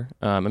are there.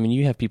 I mean,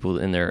 you have people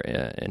in there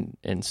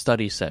in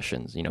study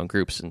sessions, you know,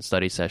 groups and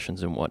study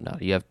sessions and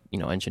whatnot. You have, you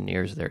know,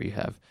 engineers there. You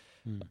have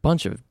a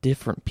bunch of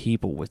different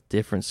people with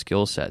different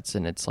skill sets.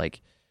 And it's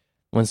like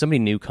when somebody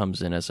new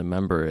comes in as a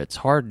member, it's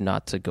hard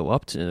not to go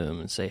up to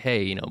them and say,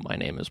 hey, you know, my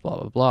name is blah,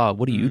 blah, blah.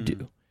 What do you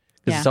do?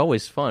 Because it's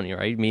always fun,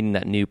 right? Meeting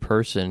that new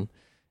person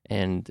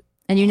and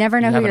you never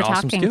know who you're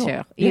awesome talking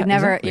skill.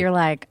 to. You're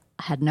like,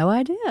 I had no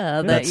idea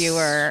that you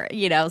were,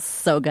 you know,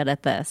 so good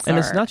at this. And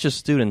it's not just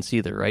students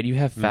either, right? You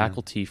have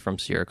faculty from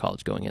Sierra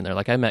College going in there.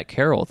 Like I met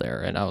Carol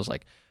there, and I was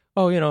like,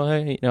 "Oh, you know,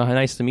 hey, you know,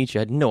 nice to meet you."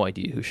 I had no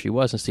idea who she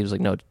was, and Steve was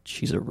like, "No,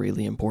 she's a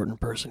really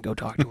important person. Go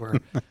talk to her."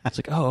 I was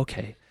like, "Oh,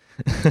 okay."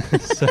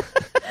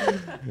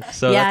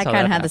 so yeah, I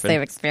kind of had the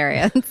same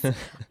experience.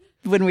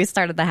 When we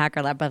started the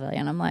Hacker Lab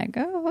Pavilion, I'm like,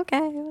 oh,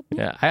 okay.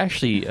 Yeah, I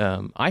actually,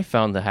 I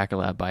found the Hacker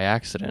Lab by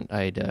accident.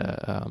 I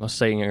was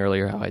saying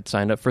earlier how I'd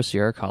signed up for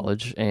Sierra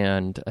College,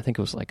 and I think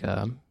it was like,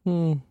 I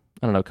don't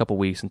know, a couple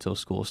weeks until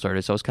school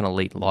started, so I was kind of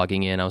late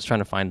logging in. I was trying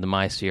to find the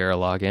My Sierra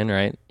login,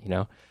 right, you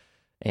know,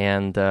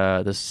 and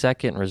the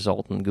second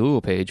result in the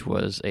Google page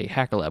was a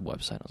Hacker Lab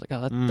website. I was like,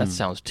 oh, that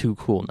sounds too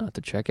cool not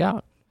to check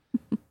out.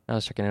 I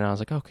was checking it out. I was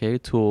like, okay,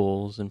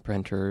 tools and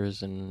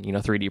printers and, you know,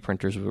 3D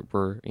printers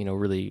were you know,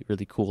 really,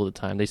 really cool at the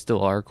time. They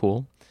still are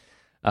cool.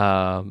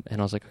 And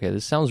I was like, okay,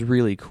 this sounds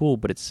really cool,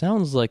 but it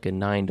sounds like a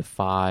 9 to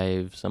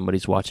 5,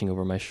 somebody's watching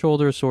over my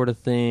shoulder sort of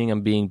thing. I'm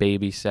being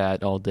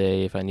babysat all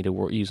day if I need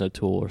to use a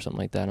tool or something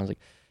like that. And I was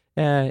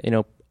like, you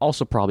know,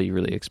 also probably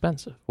really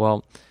expensive.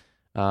 Well,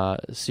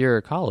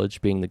 Sierra College,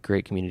 being the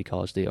great community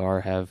college they are,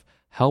 have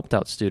helped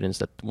out students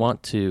that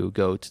want to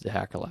go to the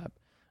Hacker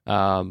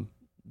Lab.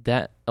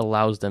 That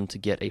allows them to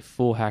get a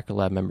full Hacker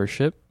Lab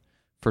membership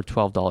for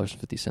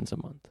 $12.50 a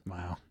month.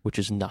 Wow. Which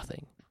is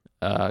nothing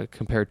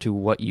compared to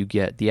what you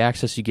get, the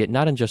access you get,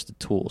 not in just the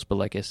tools, but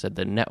like I said,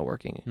 the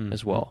networking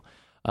as well.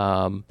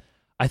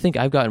 I think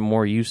I've gotten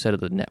more use out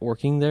of the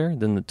networking there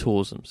than the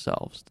tools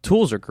themselves. The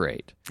tools are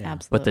great. Yeah.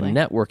 Absolutely. But the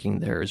networking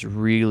there is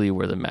really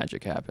where the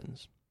magic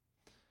happens.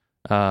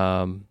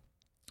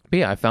 But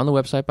yeah, I found the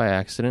website by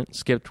accident,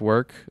 skipped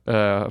work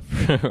to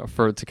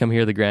come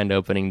here the grand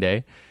opening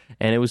day,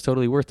 and it was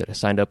totally worth it. I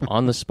signed up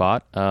on the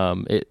spot.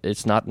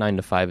 It's not 9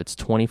 to 5. It's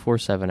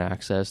 24/7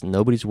 access.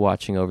 Nobody's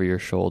watching over your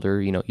shoulder.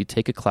 You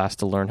take a class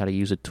to learn how to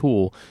use a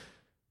tool,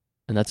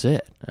 and that's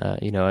it.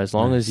 As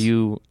long as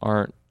you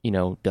aren't,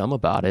 dumb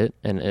about it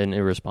and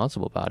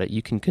irresponsible about it,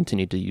 you can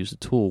continue to use the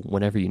tool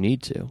whenever you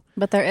need to.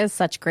 But there is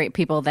such great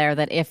people there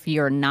that if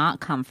you're not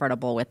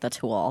comfortable with the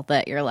tool,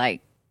 that you're like,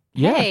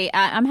 hey,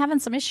 I'm having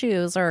some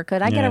issues, or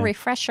could I get a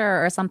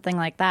refresher or something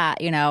like that,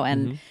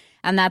 and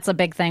that's a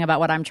big thing about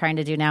what I'm trying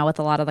to do now with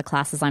a lot of the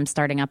classes I'm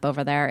starting up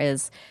over there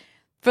is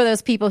for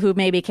those people who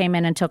maybe came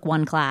in and took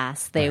one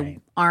class, they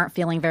aren't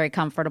feeling very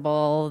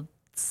comfortable,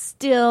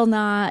 still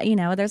not,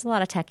 there's a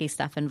lot of techie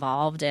stuff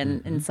involved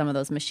in some of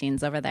those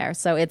machines over there.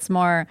 So it's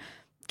more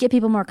get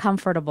people more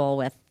comfortable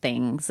with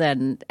things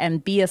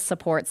and be a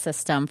support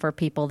system for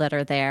people that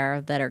are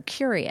there that are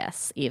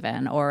curious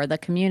even, or the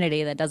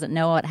community that doesn't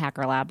know what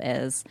Hacker Lab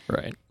is.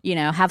 Right.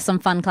 Have some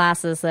fun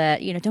classes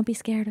that, don't be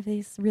scared of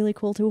these really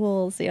cool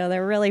tools.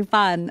 They're really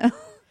fun.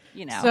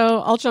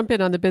 So I'll jump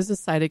in on the business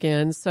side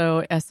again.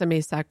 So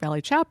SMA Sac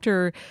Valley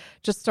chapter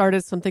just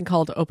started something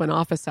called Open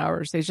Office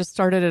Hours. They just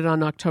started it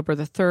on October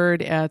the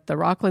 3rd at the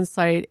Rockland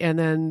site, and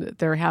then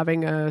they're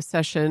having a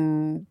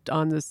session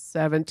on the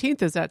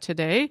 17th. Is that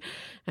today?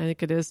 I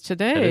think it is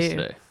today. It is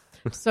today.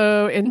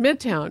 So in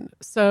Midtown.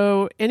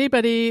 So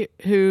anybody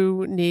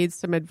who needs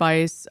some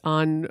advice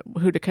on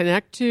who to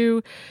connect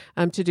to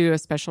do a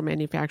special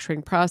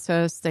manufacturing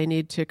process, they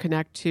need to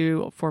connect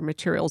to for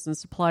materials and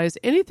supplies,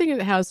 anything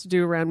that has to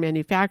do around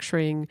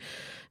manufacturing,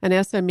 an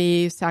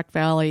SME Sac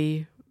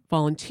Valley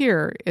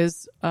volunteer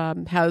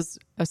has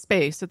a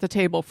space at the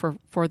table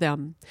for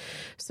them.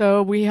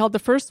 So we held the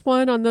first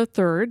one on the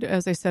 3rd,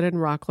 as I said, in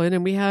Rockland,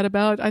 and we had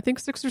about, I think,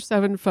 6 or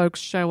 7 folks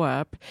show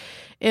up.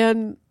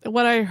 And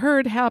what I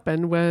heard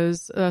happen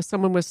was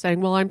someone was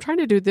saying, well, I'm trying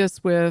to do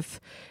this with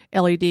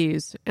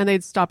LEDs. And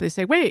they'd stop. They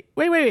say, wait.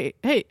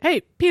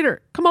 Hey,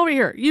 Peter, come over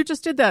here. You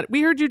just did that.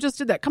 We heard you just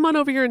did that. Come on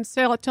over here and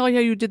tell you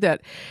how you did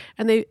that.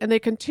 And they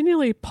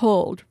continually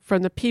pulled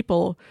from the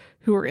people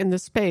who are in the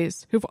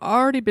space, who've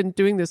already been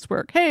doing this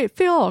work. Hey,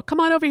 Phil,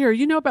 come on over here.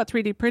 You know about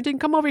 3D printing.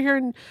 Come over here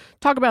and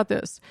talk about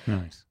this.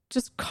 Nice.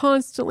 Just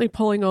constantly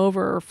pulling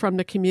over from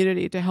the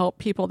community to help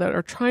people that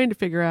are trying to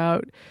figure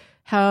out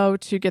how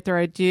to get their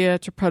idea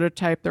to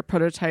prototype, their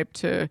prototype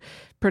to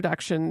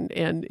production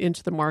and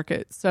into the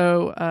market.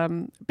 So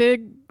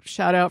big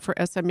shout out for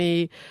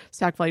SME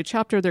Sac Valley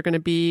chapter. They're going to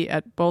be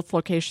at both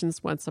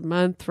locations once a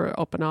month for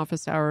open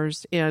office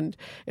hours. And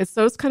it's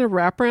those kind of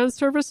wraparound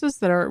services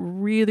that are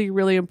really,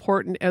 really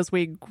important as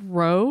we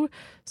grow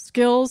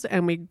skills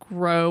and we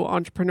grow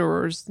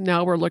entrepreneurs.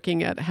 Now we're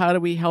looking at how do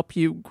we help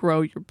you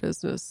grow your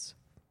business.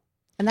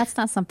 And that's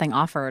not something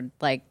offered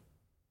like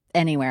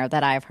anywhere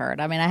that I've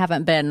heard. I mean, I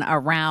haven't been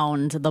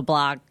around the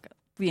block,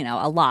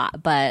 a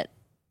lot, but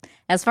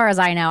as far as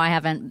I know, I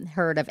haven't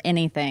heard of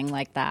anything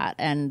like that.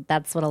 And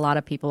that's what a lot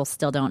of people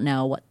still don't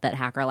know, what that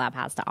Hacker Lab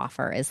has to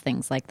offer is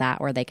things like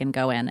that, where they can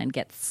go in and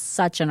get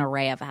such an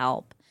array of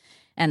help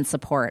and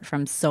support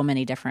from so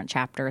many different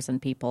chapters and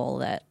people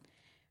that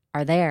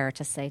are there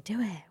to say,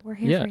 do it. We're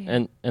here for you.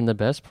 Yeah, and the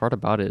best part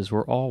about it is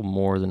we're all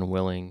more than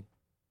willing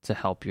to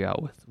help you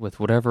out with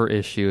whatever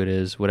issue it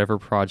is, whatever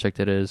project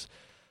it is.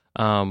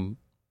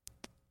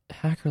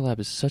 Hacker Lab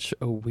is such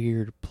a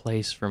weird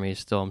place for me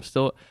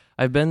still.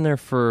 I've been there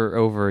for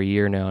over a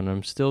year now, and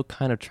I'm still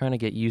kind of trying to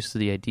get used to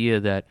the idea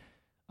that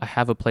I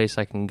have a place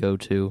I can go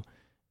to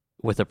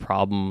with a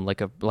problem,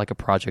 like a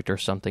project or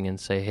something, and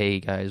say, hey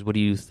guys, what do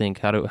you think?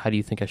 How do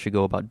you think I should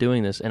go about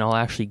doing this? And I'll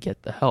actually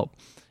get the help.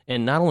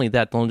 And not only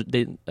that,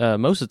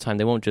 most of the time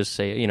they won't just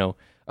say,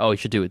 oh, you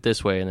should do it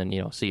this way, and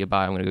then, see you,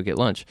 bye, I'm going to go get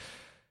lunch.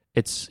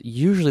 It's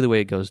usually the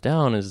way it goes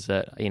down is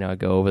that, I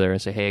go over there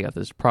and say, hey, I got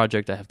this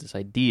project, I have this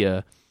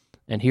idea,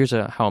 and here's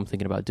how I'm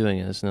thinking about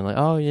doing this. And they're like,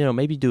 oh,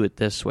 maybe do it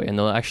this way. And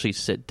they'll actually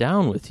sit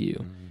down with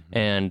you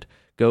and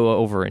go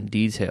over in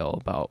detail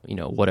about,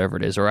 whatever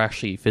it is, or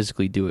actually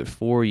physically do it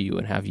for you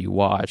and have you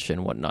watch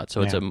and whatnot.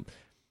 So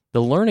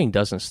the learning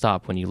doesn't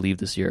stop when you leave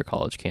the Sierra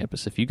College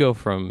campus. If you go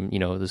from,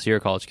 the Sierra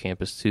College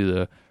campus to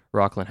the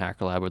Rockland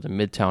Hacker Lab or the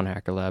Midtown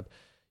Hacker Lab,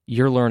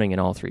 you're learning in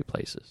all three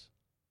places.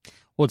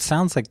 Well, it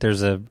sounds like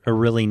there's a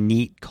really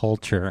neat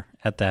culture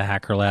at the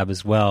Hacker Lab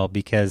as well,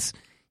 because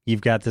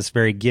you've got this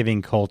very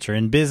giving culture.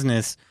 In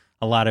business,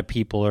 a lot of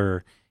people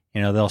are,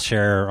 they'll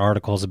share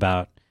articles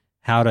about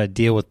how to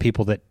deal with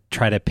people that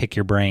try to pick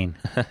your brain.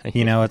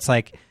 It's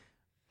like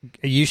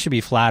you should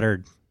be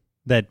flattered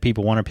that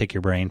people want to pick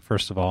your brain,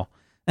 first of all.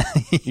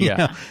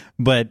 Yeah.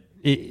 But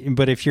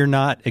if you're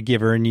not a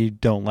giver and you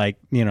don't like,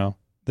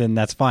 then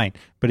that's fine.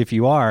 But if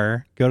you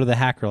are, go to the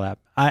Hacker Lab.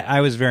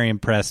 I was very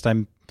impressed.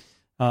 I'm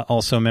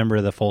also a member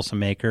of the Folsom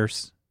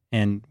Makers,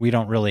 and we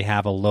don't really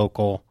have a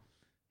local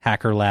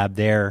Hacker Lab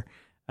there.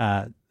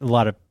 A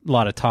lot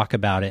of talk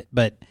about it,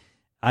 but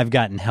I've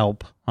gotten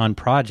help on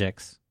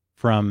projects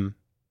from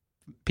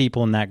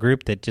people in that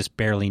group that just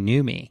barely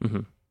knew me.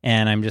 Mm-hmm.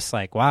 And I'm just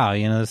like, wow,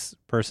 this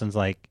person's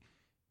like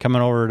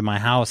coming over to my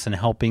house and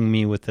helping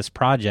me with this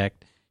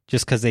project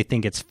just because they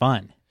think it's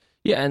fun.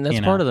 Yeah, and that's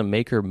You know? part of the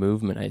maker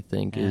movement, I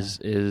think,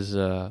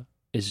 Yeah.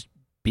 is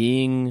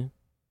being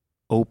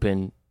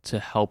open to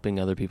helping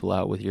other people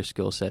out with your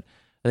skill set.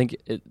 I think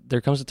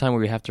there comes a time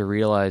where you have to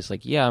realize,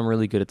 like, yeah, I'm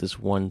really good at this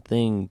one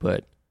thing,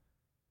 but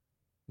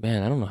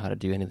man, I don't know how to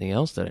do anything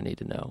else that I need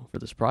to know for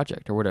this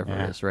project or whatever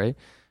Yeah. it is, right?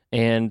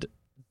 And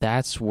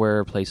that's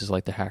where places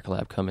like the Hacker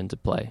Lab come into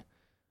play.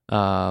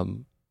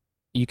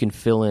 You can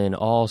fill in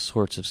all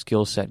sorts of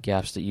skill set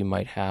gaps that you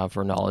might have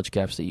or knowledge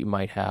gaps that you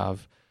might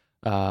have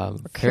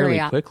fairly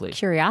quickly.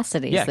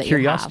 Curiosities. Yeah, that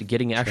curiosity, You have.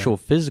 getting actual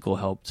physical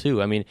help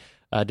too. I mean,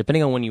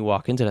 depending on when you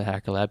walk into the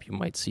Hacker Lab, you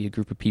might see a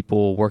group of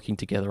people working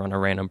together on a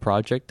random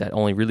project that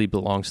only really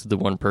belongs to the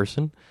one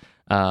person.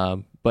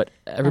 But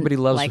everybody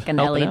loves like an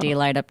helping LED out.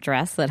 light up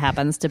dress that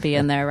happens to be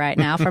in there right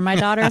now for my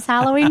daughter's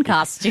Halloween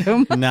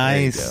costume.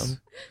 Nice.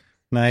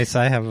 Nice.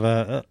 I have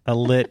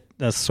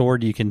a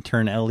sword you can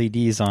turn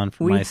LEDs on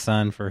for my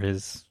son for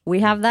his.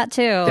 We have that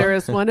too. There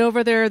is one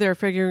over there. They're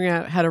figuring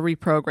out how to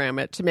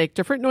reprogram it to make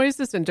different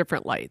noises and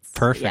different lights.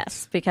 Perfect.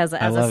 Yes, because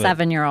as love a it.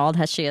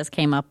 7-year-old, she has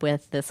came up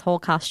with this whole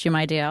costume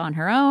idea on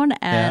her own,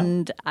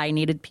 and I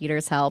needed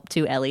Peter's help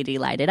to LED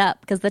light it up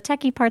because the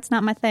techie part's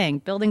not my thing.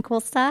 Building cool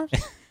stuff,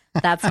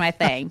 that's my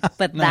thing.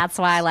 But that's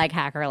why I like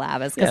Hacker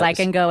Lab is because I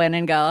can go in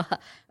and go,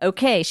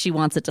 okay, she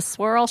wants it to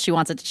swirl, she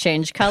wants it to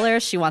change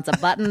colors, she wants a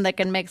button that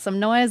can make some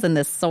noise, and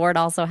this sword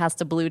also has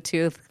to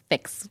Bluetooth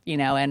fix,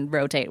 and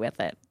rotate with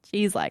it.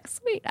 She's like,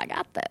 sweet, I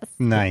got this.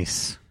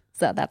 Nice.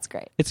 So that's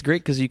great. It's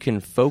great because you can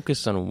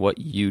focus on what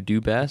you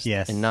do best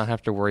Yes. and not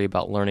have to worry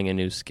about learning a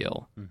new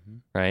skill,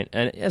 right?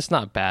 And it's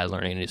not bad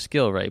learning a new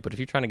skill, right? But if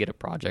you're trying to get a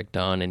project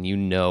done and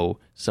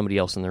somebody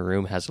else in the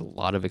room has a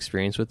lot of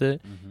experience with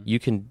it, you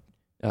can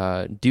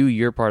do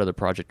your part of the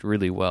project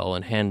really well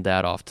and hand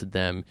that off to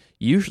them.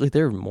 Usually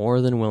they're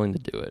more than willing to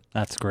do it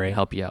That's great. and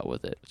help you out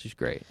with it, which is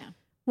great.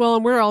 Well,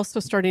 and we're also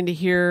starting to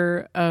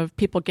hear of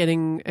people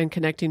getting and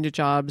connecting to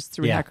jobs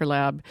through Yeah. Hacker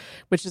Lab,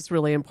 which is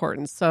really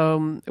important.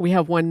 So we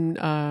have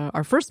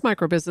our first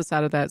micro business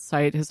out of that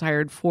site has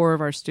hired 4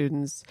 of our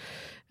students.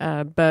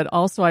 But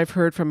also I've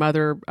heard from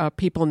other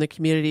people in the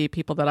community,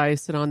 people that I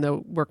sit on the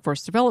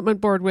workforce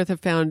development board with have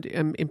found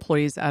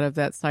employees out of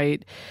that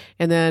site.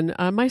 And then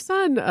my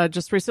son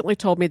just recently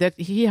told me that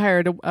he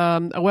hired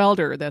a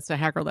welder that's a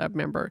Hacker Lab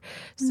member.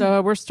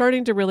 So we're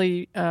starting to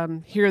really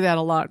hear that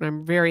a lot. And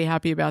I'm very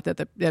happy about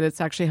that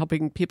it's actually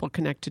helping people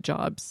connect to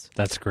jobs.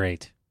 That's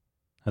great.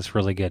 That's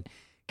really good.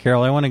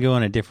 Carol, I want to go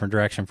in a different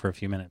direction for a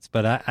few minutes,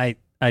 but I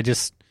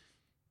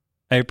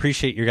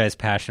appreciate your guys'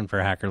 passion for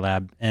Hacker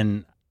Lab,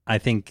 and I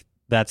think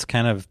that's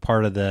kind of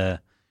part of the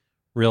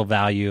real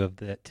value of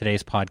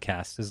today's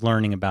podcast is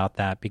learning about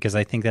that, because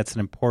I think that's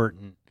an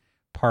important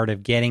part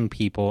of getting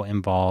people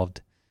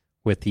involved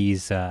with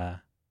these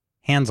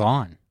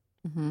hands-on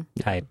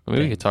type. I mean, we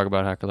things. could talk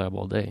about Hacker Lab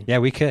all day. Yeah,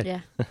 we could.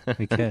 Yeah.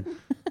 We could.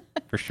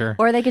 For sure.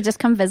 Or they could just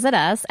come visit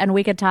us and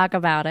we could talk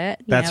about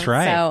it. That's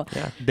right. So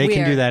They can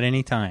do we're- that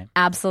anytime.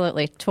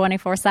 Absolutely.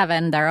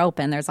 24/7, they're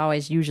open. There's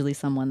always usually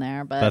someone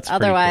there. But That's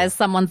pretty otherwise, cool.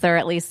 someone's there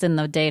at least in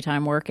the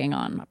daytime working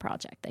on a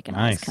project. They can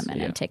always Nice. come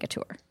in and take a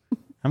tour.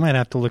 I might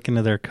have to look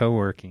into their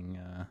co-working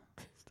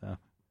stuff.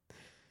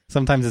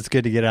 Sometimes it's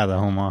good to get out of the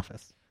home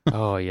office.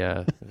 Oh,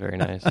 yeah. Very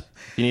nice.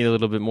 If you need a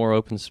little bit more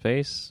open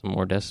space,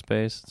 more desk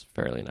space, it's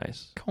fairly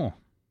nice. Cool.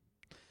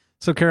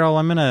 So, Carol,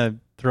 I'm going to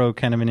throw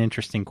kind of an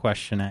interesting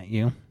question at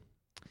you.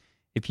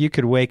 If you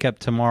could wake up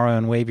tomorrow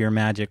and wave your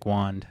magic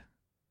wand,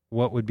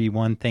 what would be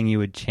one thing you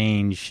would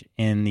change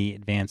in the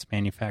advanced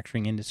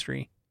manufacturing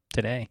industry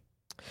today?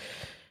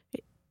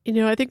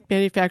 I think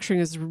manufacturing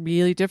is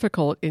really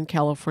difficult in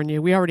California.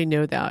 We already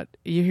know that.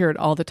 You hear it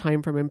all the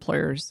time from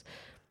employers.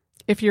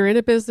 If you're in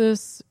a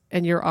business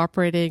and you're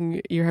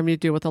operating, you're having to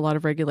deal with a lot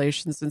of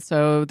regulations. And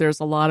so there's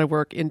a lot of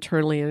work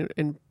internally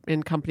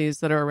in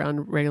companies that are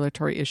around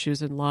regulatory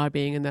issues and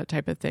lobbying and that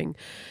type of thing.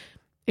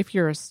 If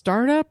you're a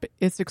startup,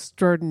 it's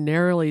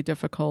extraordinarily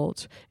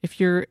difficult. If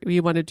you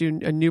want to do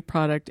a new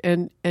product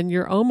and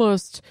you're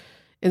almost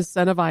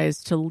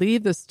incentivized to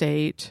leave the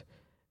state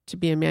to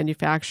be a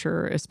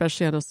manufacturer,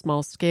 especially on a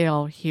small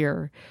scale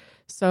here.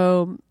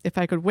 So if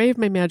I could wave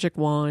my magic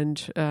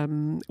wand,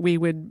 we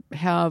would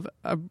have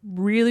a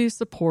really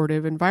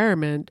supportive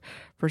environment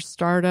for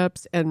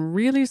startups and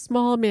really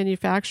small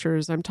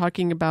manufacturers. I'm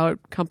talking about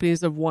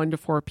companies of 1 to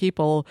 4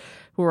 people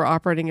who are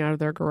operating out of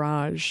their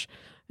garage.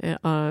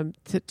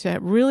 To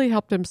really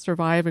help them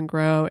survive and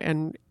grow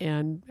and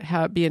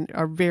be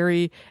a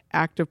very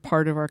active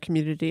part of our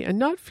community and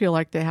not feel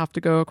like they have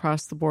to go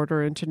across the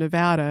border into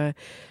Nevada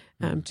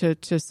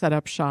to set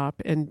up shop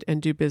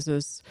and do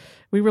business.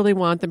 We really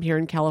want them here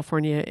in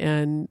California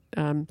and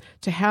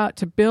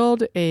to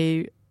build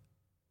a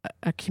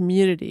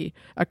community,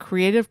 a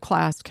creative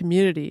class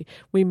community.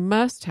 We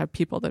must have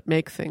people that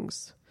make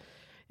things.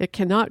 It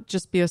cannot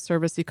just be a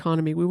service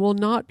economy. We will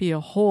not be a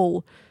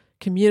whole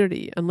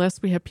community unless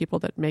we have people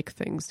that make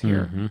things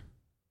here. Mm-hmm.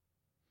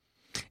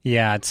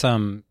 Yeah,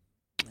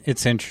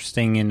 it's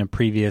interesting. In a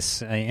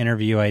previous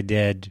interview I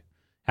did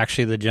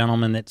actually the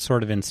gentleman that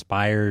sort of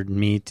inspired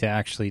me to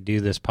actually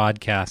do this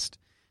podcast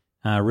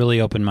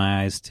really opened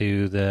my eyes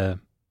to the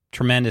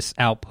tremendous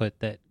output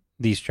that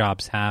these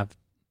jobs have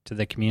to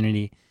the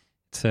community.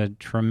 It's a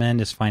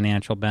tremendous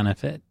financial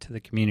benefit to the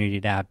community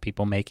to have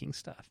people making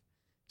stuff.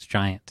 It's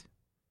giant.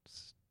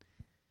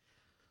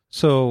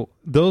 So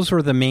those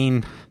were the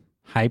main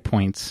high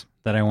points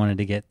that I wanted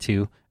to get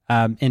to.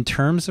 In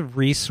terms of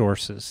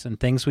resources and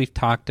things we've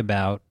talked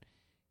about,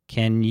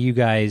 can you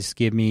guys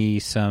give me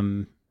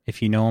some,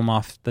 if you know them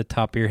off the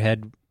top of your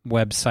head,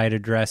 website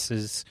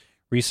addresses,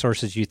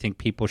 resources you think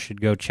people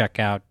should go check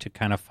out to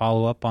kind of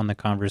follow up on the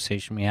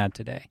conversation we had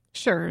today?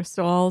 Sure.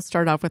 So I'll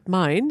start off with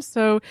mine.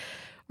 So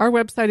our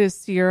website is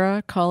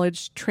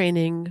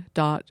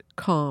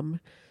sierracollegetraining.com.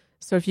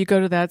 So if you go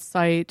to that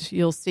site,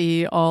 you'll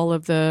see all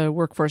of the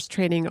workforce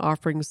training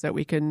offerings that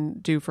we can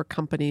do for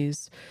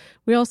companies.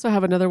 We also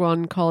have another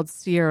one called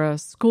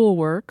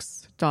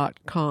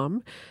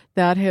sierraschoolworks.com.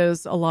 That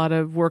has a lot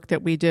of work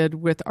that we did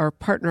with our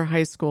partner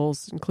high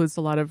schools, includes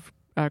a lot of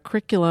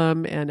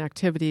curriculum and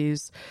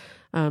activities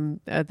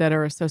that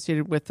are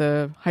associated with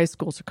the high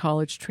school to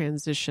college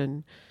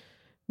transition.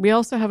 We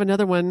also have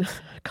another one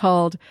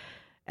called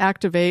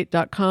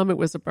Activate.com. It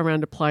was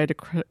around applied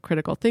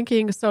critical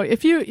thinking. So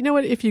if you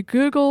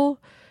Google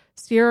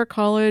Sierra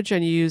College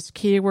and you use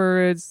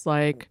keywords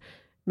like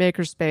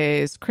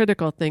makerspace,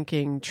 critical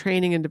thinking,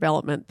 training and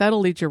development,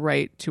 that'll lead you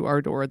right to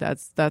our door.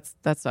 That's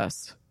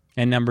us.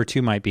 And number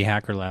 2 might be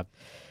Hacker Lab.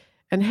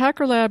 And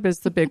Hacker Lab is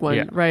the big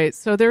one, right?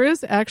 So there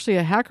is actually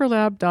a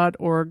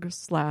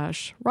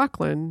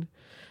hackerlab.org/Rocklin,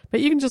 but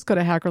you can just go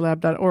to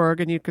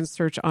hackerlab.org and you can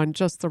search on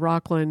just the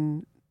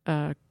Rocklin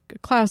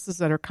classes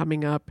that are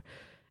coming up.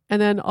 And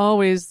then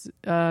always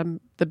the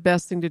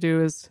best thing to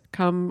do is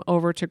come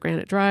over to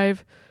Granite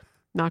Drive,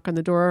 knock on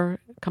the door,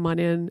 come on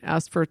in,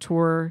 ask for a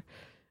tour.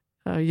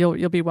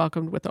 You'll be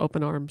welcomed with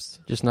open arms.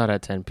 Just not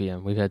at 10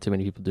 p.m. We've had too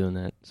many people doing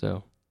that.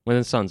 So when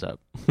the sun's up.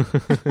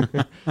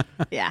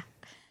 Yeah.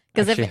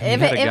 Because if a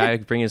guy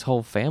bring his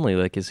whole family,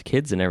 like his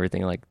kids and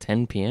everything, like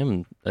 10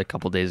 p.m. a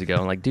couple days ago.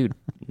 I'm like, dude,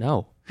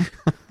 no.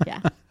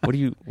 Yeah. What do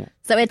you?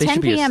 So at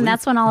 10 p.m.,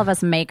 that's when all of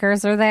us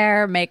makers are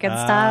there making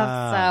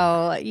stuff. So,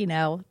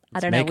 I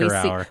don't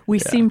know. We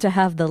seem to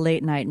have the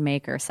late night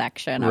maker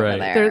section over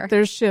there.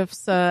 There's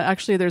shifts.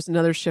 Actually, there's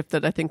another shift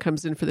that I think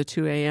comes in for the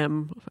 2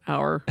 a.m.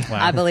 hour.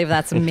 Wow. I believe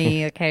that's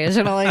me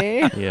occasionally.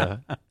 Yeah.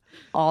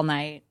 All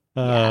night.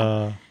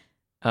 Yeah.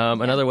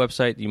 Another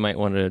website you might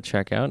want to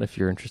check out if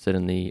you're interested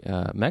in the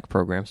MEC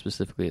program,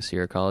 specifically at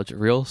Sierra College,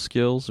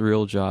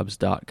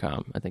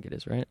 realskillsrealjobs.com. I think it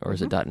is, right? Or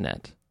is it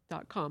 .net?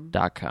 .com.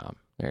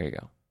 There you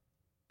go.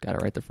 Got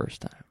it right the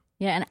first time.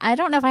 Yeah, and I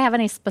don't know if I have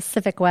any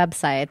specific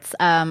websites.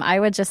 I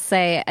would just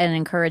say and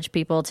encourage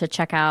people to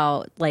check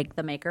out like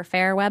the Maker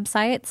Faire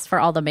websites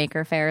for all the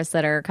Maker Fairs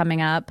that are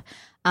coming up.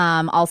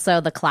 Also,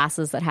 the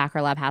classes that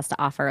Hacker Lab has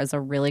to offer is a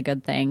really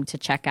good thing to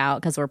check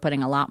out because we're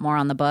putting a lot more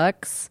on the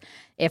books.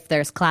 If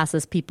there's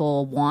classes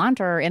people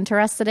want or are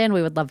interested in,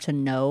 we would love to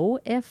know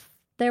if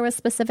there was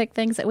specific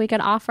things that we could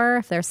offer.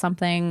 If there's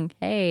something,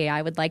 hey,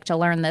 I would like to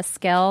learn this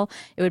skill,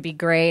 it would be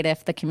great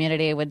if the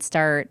community would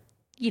start,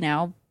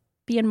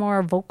 being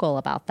more vocal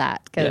about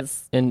that.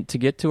 And to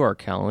get to our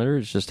calendar,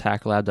 it's just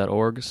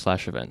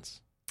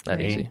hacklab.org/events.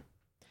 That easy.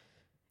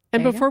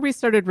 And before we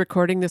started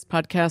recording this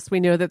podcast, we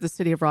know that the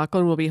city of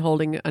Rocklin will be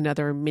holding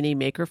another mini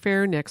Maker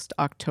Faire next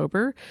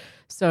October.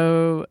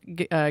 So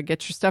get your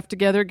stuff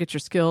together, get your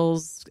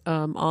skills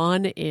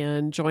on,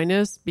 and join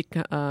us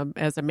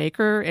as a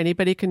maker.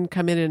 Anybody can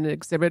come in and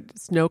exhibit.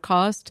 It's no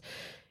cost.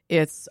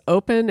 It's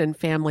open and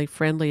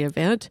family-friendly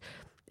event.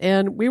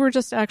 And we were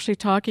just actually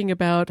talking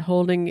about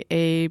holding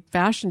a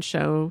fashion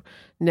show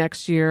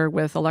next year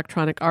with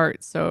electronic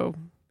art. So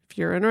if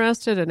you're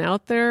interested and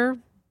out there,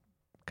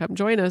 come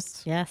join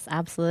us. Yes,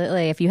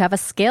 absolutely. If you have a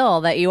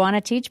skill that you want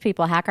to teach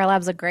people, Hacker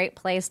Lab's a great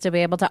place to be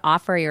able to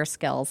offer your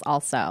skills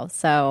also.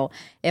 So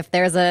if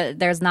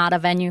there's not a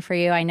venue for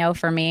you, I know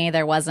for me,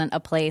 there wasn't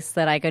a place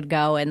that I could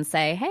go and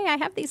say, hey, I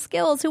have these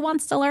skills. Who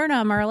wants to learn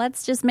them? Or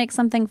let's just make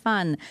something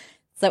fun.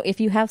 So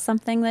if you have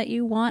something that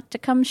you want to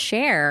come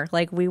share,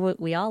 like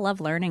we all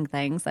love learning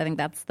things. I think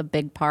that's the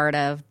big part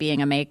of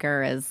being a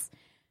maker is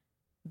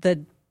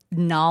the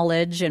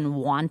knowledge and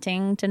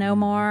wanting to know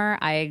more.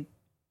 I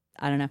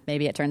don't know,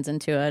 maybe it turns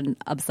into an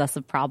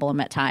obsessive problem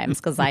at times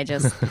because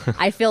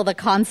I feel the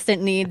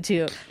constant need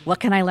to,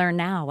 what can I learn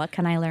now? What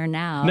can I learn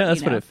now? No,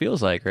 that's what it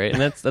feels like, right? And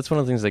that's one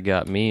of the things that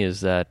got me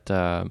is that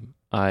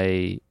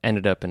I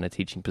ended up in a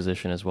teaching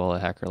position as well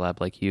at Hacker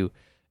Lab like you.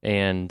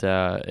 And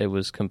it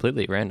was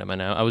completely random.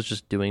 And I was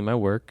just doing my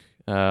work.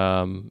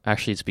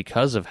 Actually, it's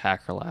because of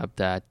Hacker Lab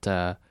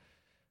that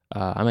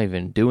I'm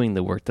even doing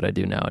the work that I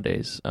do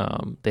nowadays.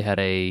 They had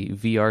a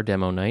VR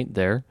demo night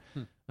there.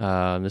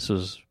 This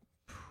was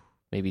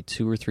maybe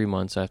 2 or 3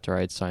 months after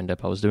I had signed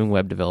up. I was doing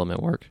web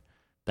development work.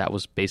 That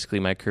was basically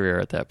my career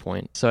at that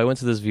point. So I went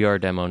to this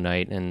VR demo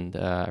night and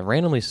I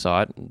randomly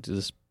saw it.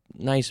 This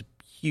nice,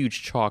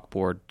 huge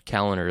chalkboard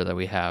calendar that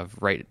we have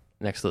right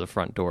next to the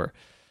front door.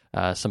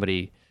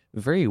 Somebody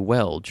very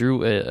well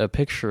drew a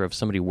picture of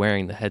somebody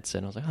wearing the headset.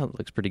 And I was like, oh, that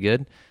looks pretty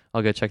good.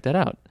 I'll go check that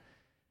out.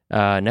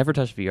 Never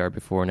touched VR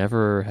before,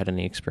 never had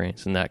any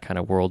experience in that kind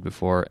of world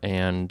before,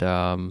 and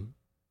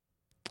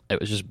it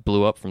was just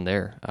blew up from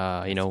there.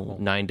 Cool.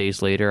 9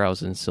 days later, I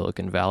was in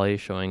Silicon Valley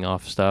showing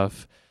off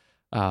stuff,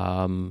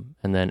 and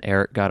then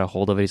Eric got a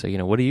hold of it. He's like,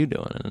 what are you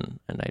doing?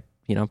 And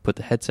I, put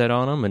the headset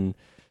on him, and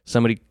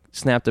somebody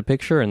snapped a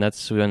picture, and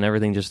that's when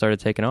everything just started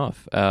taking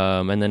off.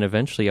 And then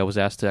eventually I was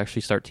asked to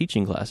actually start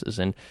teaching classes.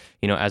 And,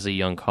 as a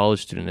young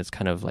college student, it's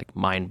kind of like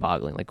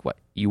mind-boggling. Like, what,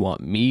 you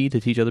want me to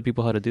teach other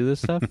people how to do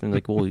this stuff? And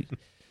like, well,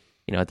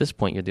 at this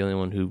point, you're the only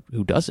one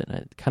who doesn't.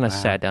 I kind of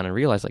sat down and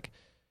realized, like,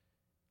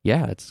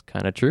 yeah, it's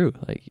kind of true.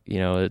 Like,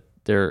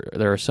 there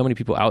are so many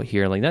people out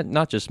here, like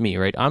not just me,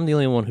 right? I'm the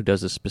only one who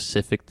does a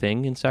specific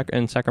thing in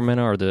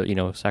Sacramento or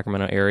the,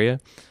 Sacramento area.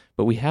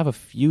 But we have a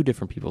few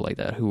different people like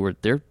that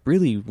they're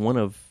really one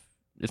of,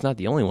 if not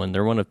the only one,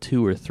 they're one of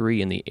 2 or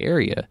 3 in the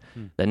area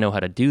that know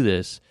how to do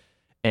this.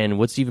 And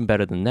what's even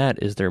better than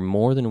that is they're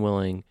more than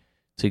willing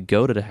to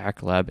go to the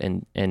Hack Lab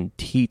and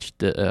teach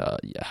the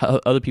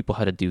other people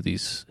how to do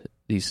these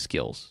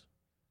skills,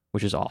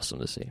 which is awesome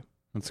to see.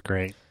 That's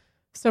great.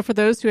 So for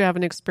those who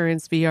haven't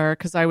experienced VR,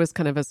 because I was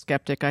kind of a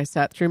skeptic, I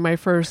sat through we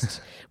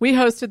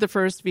hosted the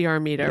first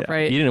VR meetup,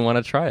 right? You didn't want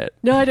to try it.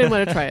 No, I didn't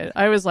want to try it.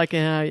 I was like,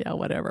 yeah,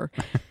 whatever.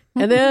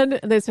 And then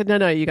they said,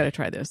 no, you got to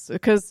try this.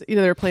 Because, they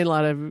were playing a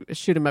lot of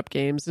shoot 'em up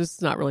games. This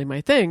is not really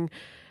my thing.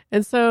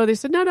 And so they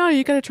said, no,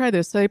 you got to try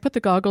this. So I put the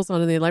goggles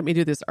on and they let me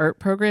do this art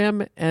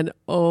program. And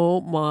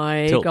oh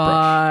my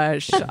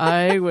gosh,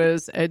 I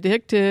was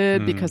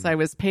addicted because I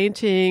was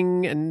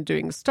painting and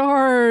doing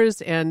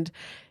stars, and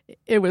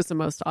it was the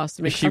most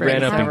awesome experience.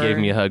 She ran up and gave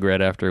me a hug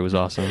right after. It was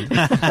awesome.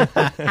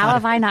 How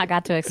have I not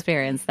got to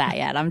experience that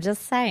yet? I'm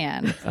just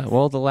saying.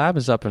 Well, the lab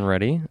is up and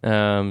ready.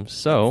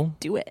 So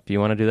do it. If you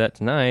want to do that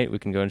tonight, we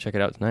can go and check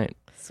it out tonight.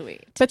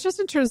 Sweet. But just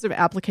in terms of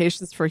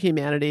applications for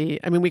humanity,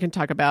 I mean, we can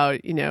talk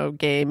about,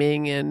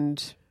 gaming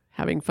and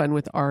having fun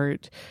with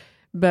art.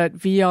 But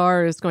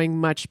VR is going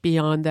much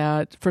beyond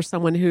that. For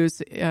someone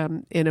who's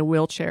in a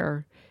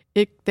wheelchair,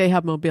 they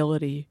have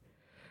mobility.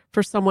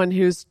 For someone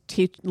who's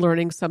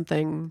learning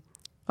something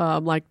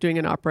like doing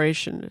an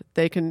operation,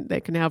 they can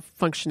have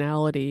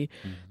functionality.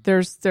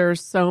 Mm-hmm.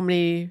 There's so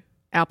many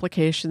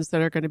applications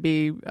that are going to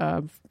be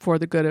for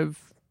the good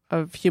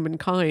of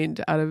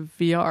humankind out of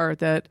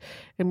VR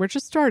and we're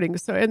just starting.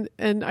 So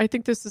and I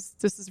think this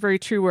is very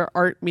true, where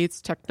art meets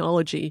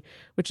technology,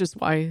 which is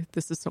why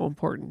this is so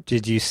important.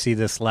 Did you see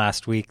this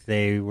last week?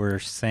 They were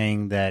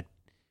saying that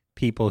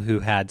people who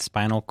had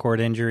spinal cord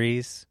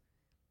injuries,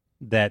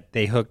 that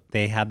they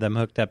had them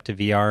hooked up to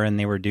VR and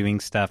they were doing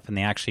stuff, and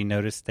they actually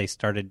noticed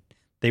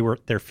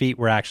their feet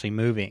were actually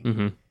moving.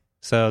 Mm-hmm.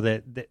 So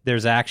that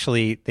there's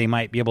actually, they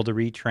might be able to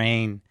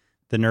retrain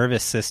the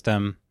nervous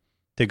system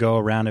to go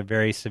around a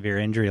very severe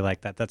injury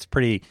like that. That's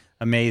pretty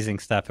amazing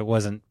stuff. It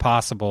wasn't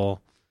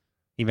possible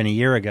even a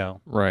year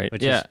ago. Right.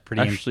 Which is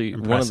pretty actually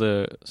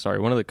impressive.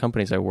 one of the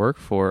companies I work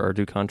for or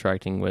do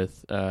contracting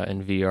with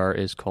in VR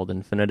is called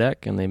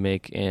Infinitec, and they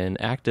make an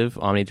active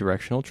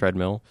omnidirectional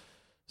treadmill.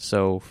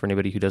 So for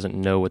anybody who doesn't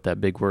know what that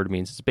big word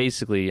means, it's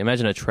basically,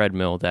 imagine a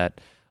treadmill that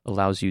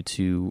allows you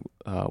to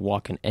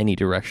walk in any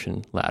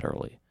direction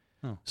laterally.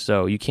 Oh.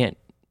 So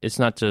it's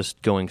not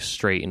just going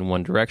straight in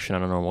one direction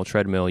on a normal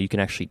treadmill. You can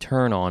actually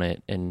turn on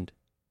it and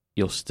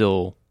you'll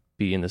still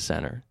be in the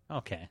center.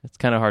 Okay. It's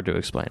kind of hard to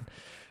explain.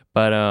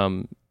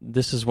 But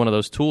this is one of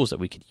those tools that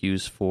we could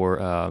use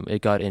for,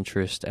 it got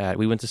interest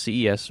we went to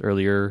CES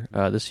earlier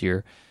this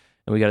year,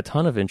 and we got a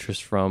ton of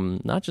interest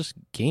from not just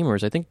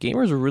gamers. I think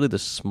gamers were really the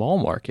small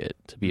market,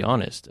 to be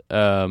honest.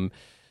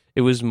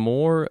 It was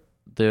more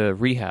the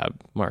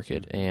rehab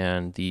market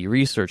and the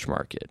research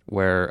market,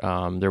 where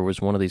there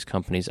was one of these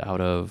companies out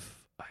of,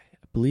 I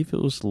believe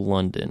it was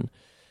London.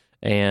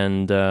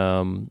 And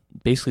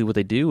basically what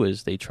they do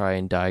is they try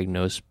and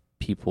diagnose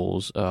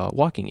people's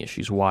walking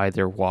issues, why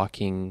they're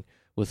walking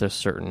with a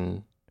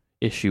certain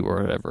issue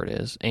or whatever it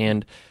is.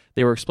 And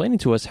they were explaining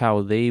to us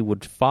how they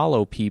would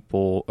follow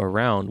people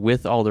around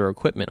with all their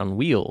equipment on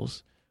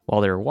wheels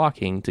while they were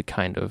walking to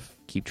kind of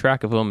keep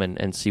track of them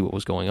and see what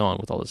was going on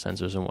with all the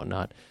sensors and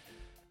whatnot.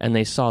 And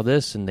they saw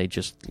this and they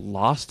just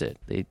lost it.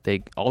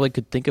 They all they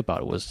could think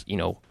about was,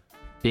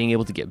 being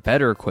able to get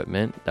better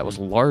equipment that was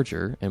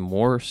larger and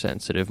more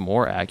sensitive,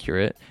 more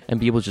accurate, and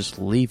be able to just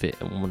leave it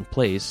in one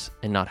place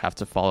and not have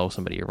to follow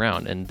somebody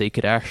around. And they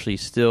could actually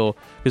still,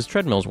 because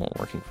treadmills weren't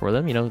working for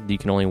them, you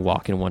can only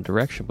walk in one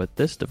direction, but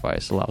this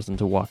device allows them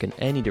to walk in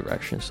any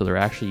direction. So they're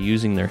actually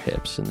using their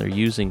hips and they're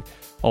using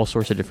all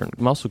sorts of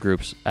different muscle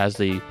groups as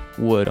they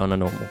would on a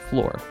normal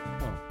floor.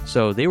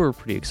 So they were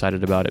pretty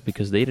excited about it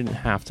because they didn't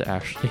have to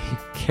actually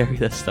carry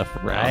that stuff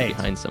around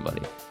behind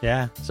somebody.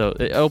 Yeah. So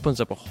it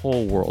opens up a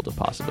whole world of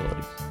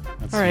possibilities.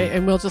 All right,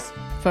 and we'll just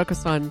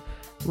focus on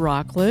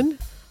Rockland,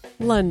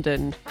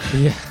 London.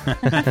 Yeah.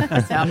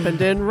 This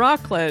happened in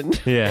Rockland.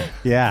 Yeah.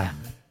 Yeah.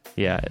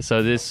 Yeah.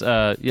 So this,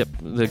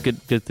 the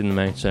good thing to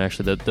mention,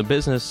 actually, the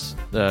business,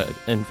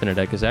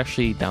 Infinitec, is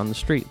actually down the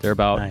street. They're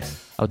about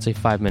I would say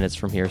 5 minutes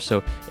from here.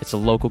 So it's a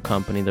local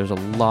company. There's a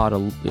lot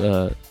of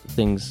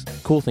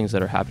cool things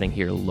that are happening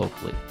here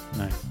locally.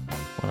 Nice.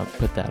 I want to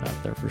put that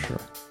out there for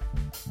sure.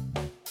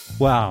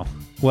 Wow.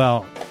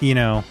 Well,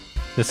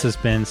 this has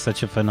been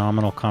such a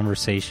phenomenal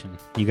conversation.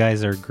 You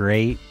guys are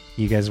great.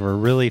 You guys were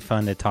really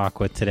fun to talk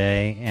with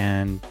today,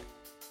 and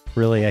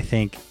really, I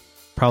think,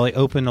 probably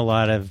opened a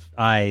lot of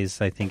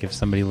eyes. I think if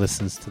somebody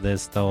listens to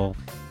this, they'll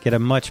get a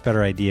much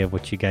better idea of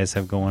what you guys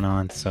have going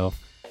on. So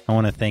I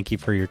want to thank you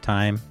for your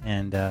time,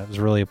 and it was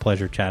really a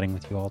pleasure chatting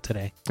with you all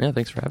today. Yeah,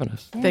 thanks for having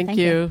us. Thank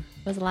you.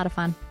 It was a lot of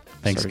fun.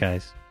 Thanks,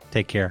 guys.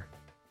 Take care.